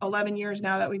 almost 11 years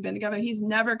now that we've been together. He's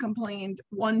never complained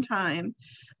one time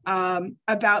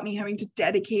about me having to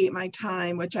dedicate my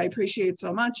time, which I appreciate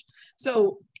so much.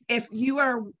 So if you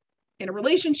are in a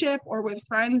relationship or with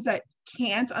friends that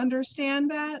can't understand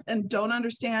that and don't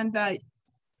understand that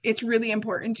it's really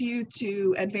important to you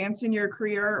to advance in your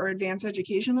career or advance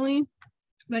educationally,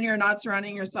 then you're not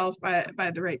surrounding yourself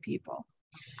by the right people.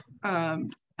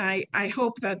 I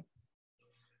hope that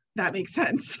makes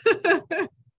sense.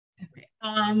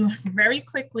 Very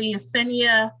quickly,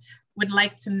 Yesenia would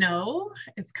like to know,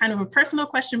 it's kind of a personal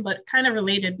question, but kind of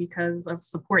related because of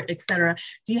support, etc.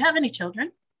 Do you have any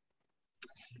children?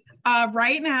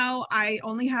 Right now, I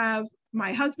only have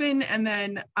my husband, and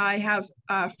then I have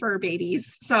fur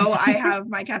babies. So I have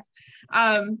my cats.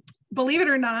 Believe it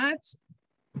or not,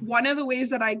 one of the ways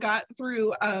that I got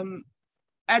through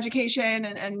education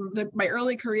and my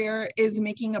early career is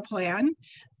making a plan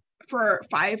for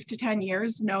 5 to 10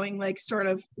 years, knowing like sort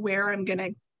of where I'm going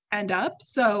to end up.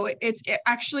 So it's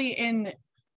actually in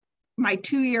my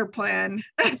 2-year plan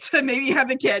to maybe have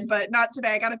a kid, but not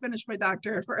today. I got to finish my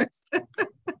doctorate first.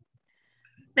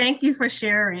 Thank you for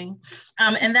sharing.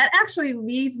 And that actually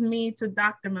leads me to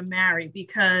Dr. Mamary,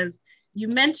 because you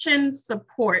mentioned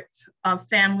support of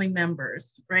family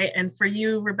members, right? And for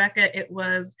you, Rebecca, it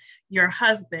was your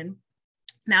husband.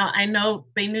 Now, I know,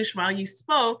 Beynush, while you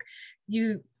spoke,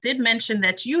 you did mention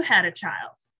that you had a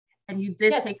child and you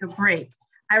did take a break.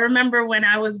 I remember when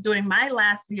I was doing my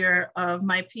last year of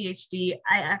my PhD,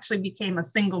 I actually became a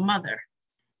single mother.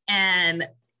 And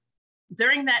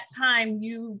during that time,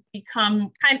 you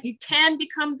can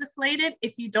become deflated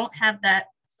if you don't have that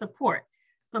support.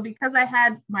 So because I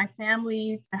had my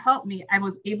family to help me, I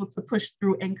was able to push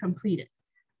through and complete it,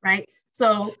 right?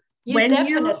 So when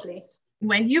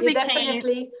you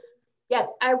became... Yes,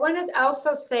 I want to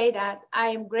also say that I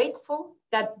am grateful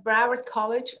that Broward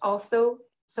College also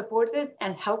supported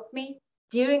and helped me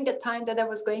during the time that I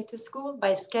was going to school.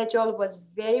 My schedule was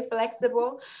very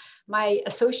flexible. My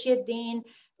associate dean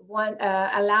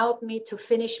allowed me to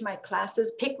finish my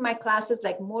classes, pick my classes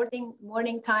like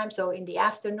morning time. So in the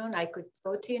afternoon, I could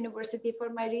go to university for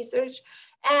my research,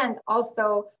 and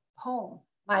also home.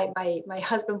 My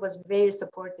husband was very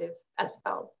supportive as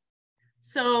well.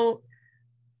 So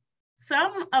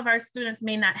some of our students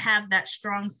may not have that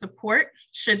strong support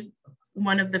should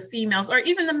one of the females or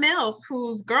even the males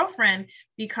whose girlfriend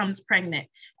becomes pregnant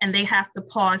and they have to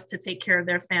pause to take care of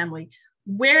their family.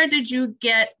 Where did you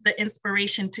get the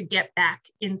inspiration to get back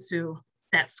into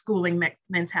that schooling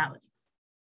mentality?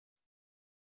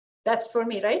 That's for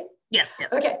me, right? Yes,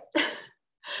 yes. Okay.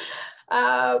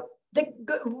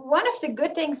 One of the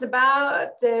good things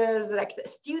about there's like the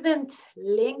student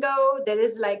lingo. There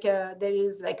is like a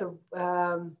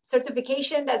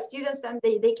certification that students then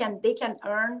they can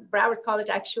earn. Broward College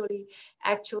actually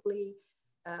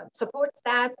supports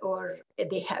that, or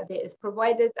is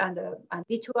provided on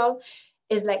D2L.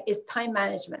 Is time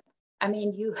management. I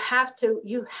mean, you have to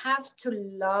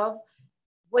love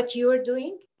what you're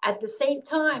doing. At the same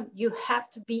time, you have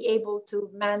to be able to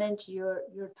manage your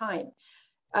time.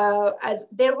 As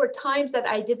there were times that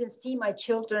I didn't see my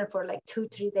children for like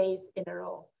 2-3 days in a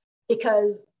row,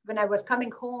 because when I was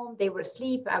coming home, they were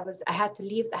asleep. I had to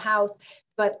leave the house,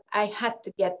 but I had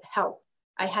to get help.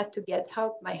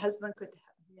 My husband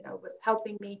was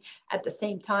helping me at the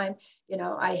same time.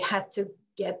 I had to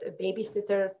get a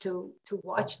babysitter to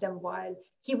watch them while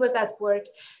he was at work.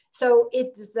 So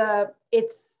it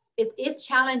is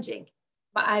challenging,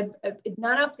 but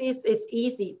none of this is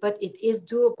easy, but it is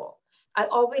doable. I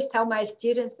always tell my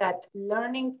students that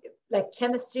learning like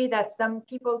chemistry, that some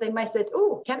people, they might say,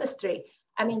 oh, chemistry.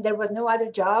 I mean, there was no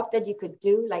other job that you could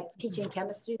do like teaching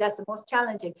chemistry. That's the most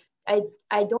challenging. I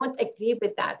don't agree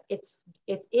with that. It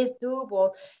is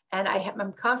doable. And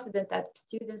I'm confident that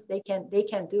students, they can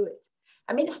do it.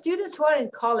 I mean, students who are in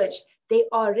college, they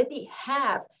already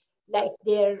have like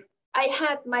I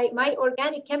had my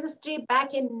organic chemistry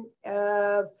back in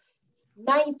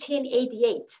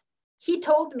 1988. He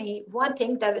told me one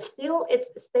thing that still it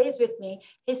stays with me.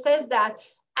 He says that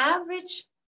average,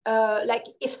 like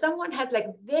if someone has like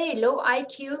very low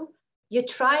IQ, you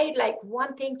try like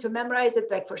one thing to memorize it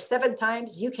like for 7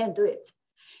 times, you can do it.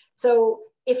 So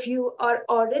if you are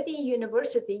already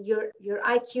university, your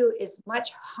IQ is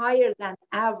much higher than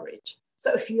average.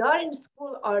 So if you are in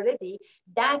school already,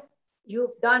 that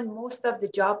you've done most of the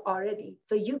job already.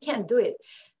 So you can do it.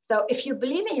 So if you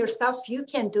believe in yourself, you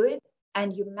can do it,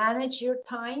 and you manage your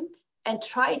time and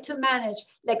try to manage.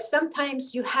 Like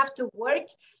sometimes you have to work,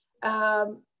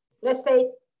 let's say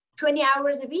 20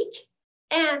 hours a week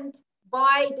and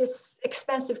buy this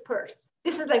expensive purse.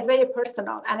 This is like very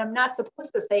personal and I'm not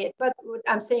supposed to say it, but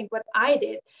I'm saying what I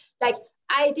did. Like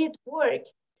I did work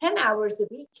 10 hours a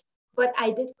week, but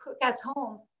I did cook at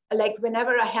home. Like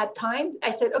whenever I had time,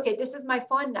 I said, okay, this is my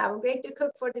fun now. I'm going to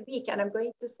cook for the week and I'm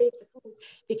going to save the food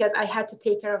because I had to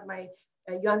take care of my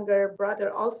younger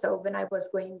brother also when I was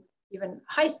going even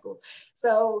high school.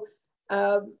 So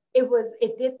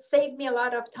it did save me a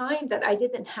lot of time that I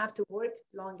didn't have to work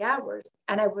long hours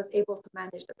and I was able to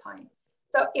manage the time.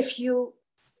 So if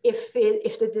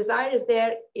the desire is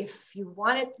there, if you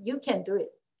want it, you can do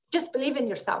it. Just believe in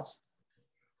yourself.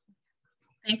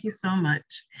 Thank you so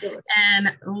much.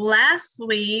 And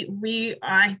lastly,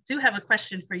 I do have a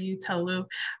question for you, Tolu.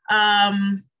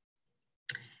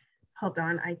 Hold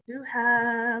on, I do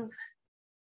have.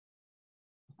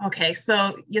 Okay,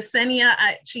 so Yesenia,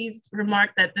 she's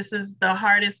remarked that this is the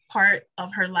hardest part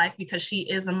of her life because she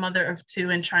is a mother of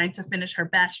 2 and trying to finish her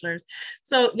bachelor's.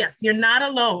 So yes, you're not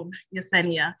alone,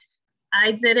 Yesenia.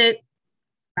 I did it,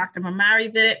 Dr.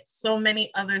 Mamari did it, so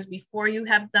many others before you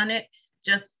have done it.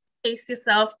 Just pace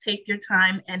yourself, take your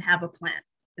time, and have a plan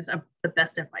is the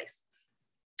best advice.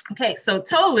 Okay, so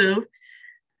Tolu,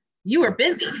 you are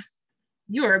busy.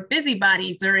 You are a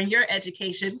busybody during your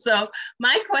education. So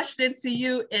my question to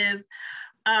you is,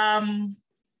 can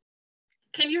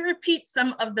you repeat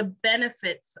some of the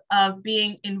benefits of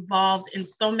being involved in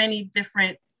so many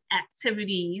different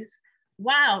activities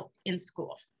while in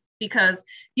school? Because,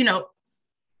 you know,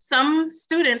 some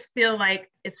students feel like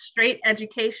it's straight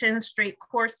education, straight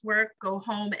coursework, go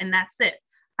home, and that's it.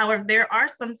 However, there are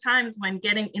some times when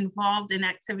getting involved in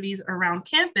activities around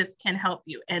campus can help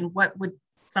you. And what would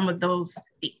some of those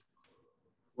be?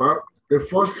 Well, the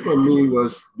first for me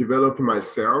was developing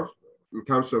myself in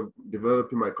terms of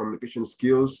developing my communication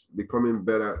skills, becoming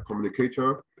better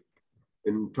communicator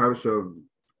in terms of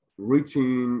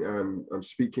reaching and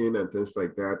speaking and things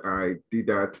like that. I did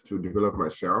that to develop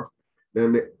myself.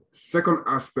 Then the second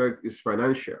aspect is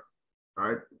financial,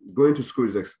 right? Going to school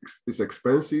is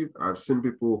expensive. I've seen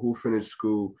people who finish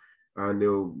school and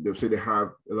they'll say they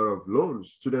have a lot of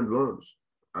loans, student loans.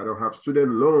 I don't have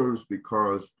student loans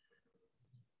because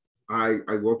I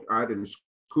worked out in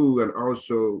school and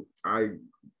also I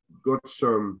got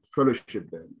some fellowship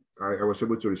then. I was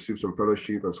able to receive some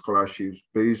fellowship and scholarships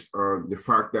based on the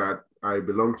fact that I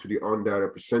belong to the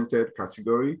underrepresented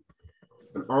category.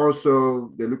 And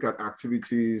also they look at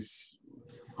activities,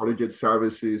 collegiate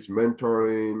services,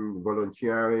 mentoring,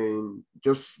 volunteering,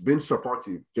 just being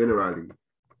supportive generally.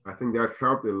 I think that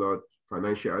helped a lot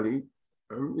financially.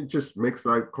 It just makes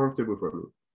life comfortable for me.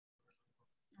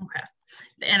 Okay.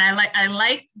 And I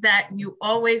like that you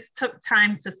always took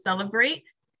time to celebrate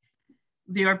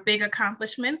your big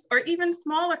accomplishments or even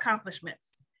small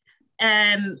accomplishments.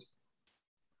 And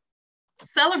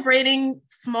celebrating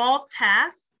small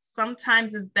tasks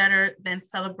sometimes is better than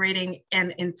celebrating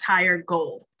an entire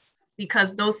goal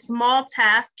because those small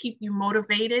tasks keep you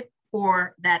motivated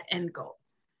for that end goal.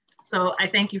 So I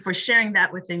thank you for sharing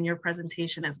that within your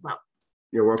presentation as well.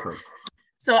 You're welcome.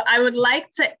 So I would like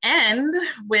to end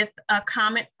with a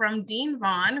comment from Dean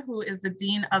Vaughn, who is the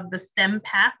Dean of the STEM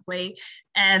Pathway.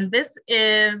 And this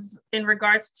is in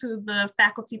regards to the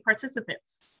faculty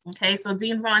participants. Okay, so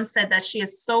Dean Vaughn said that she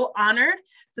is so honored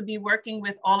to be working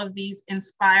with all of these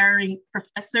inspiring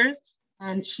professors,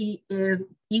 and she is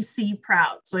EC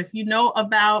proud. So if you know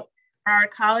about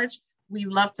Broward College, we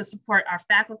love to support our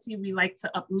faculty. We like to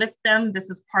uplift them. This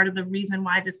is part of the reason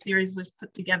why this series was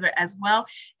put together as well.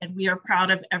 And we are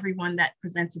proud of everyone that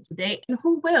presented today and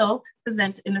who will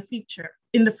present in the future.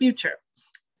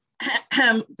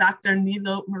 Dr.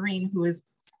 Nilo Marine, who is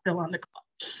still on the call.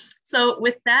 So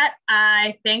with that,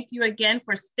 I thank you again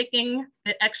for sticking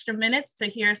the extra minutes to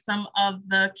hear some of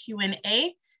the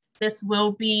Q&A. This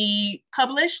will be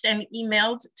published and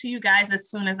emailed to you guys as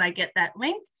soon as I get that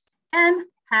link, and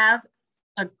have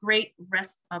a great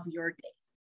rest of your day.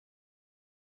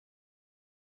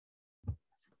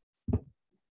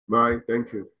 Bye.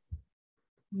 Thank you.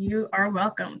 You are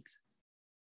welcomed.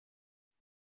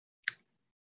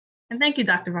 And thank you,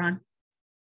 Dr. Vaughn.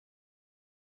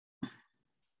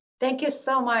 Thank you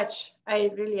so much.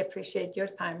 I really appreciate your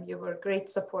time. You were great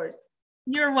support.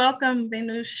 You're welcome,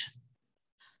 Benush.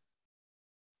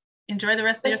 Enjoy the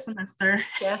rest of your semester.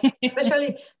 Yeah,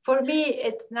 especially for me,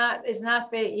 it's not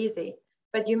very easy,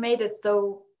 but you made it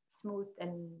so smooth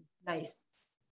and nice.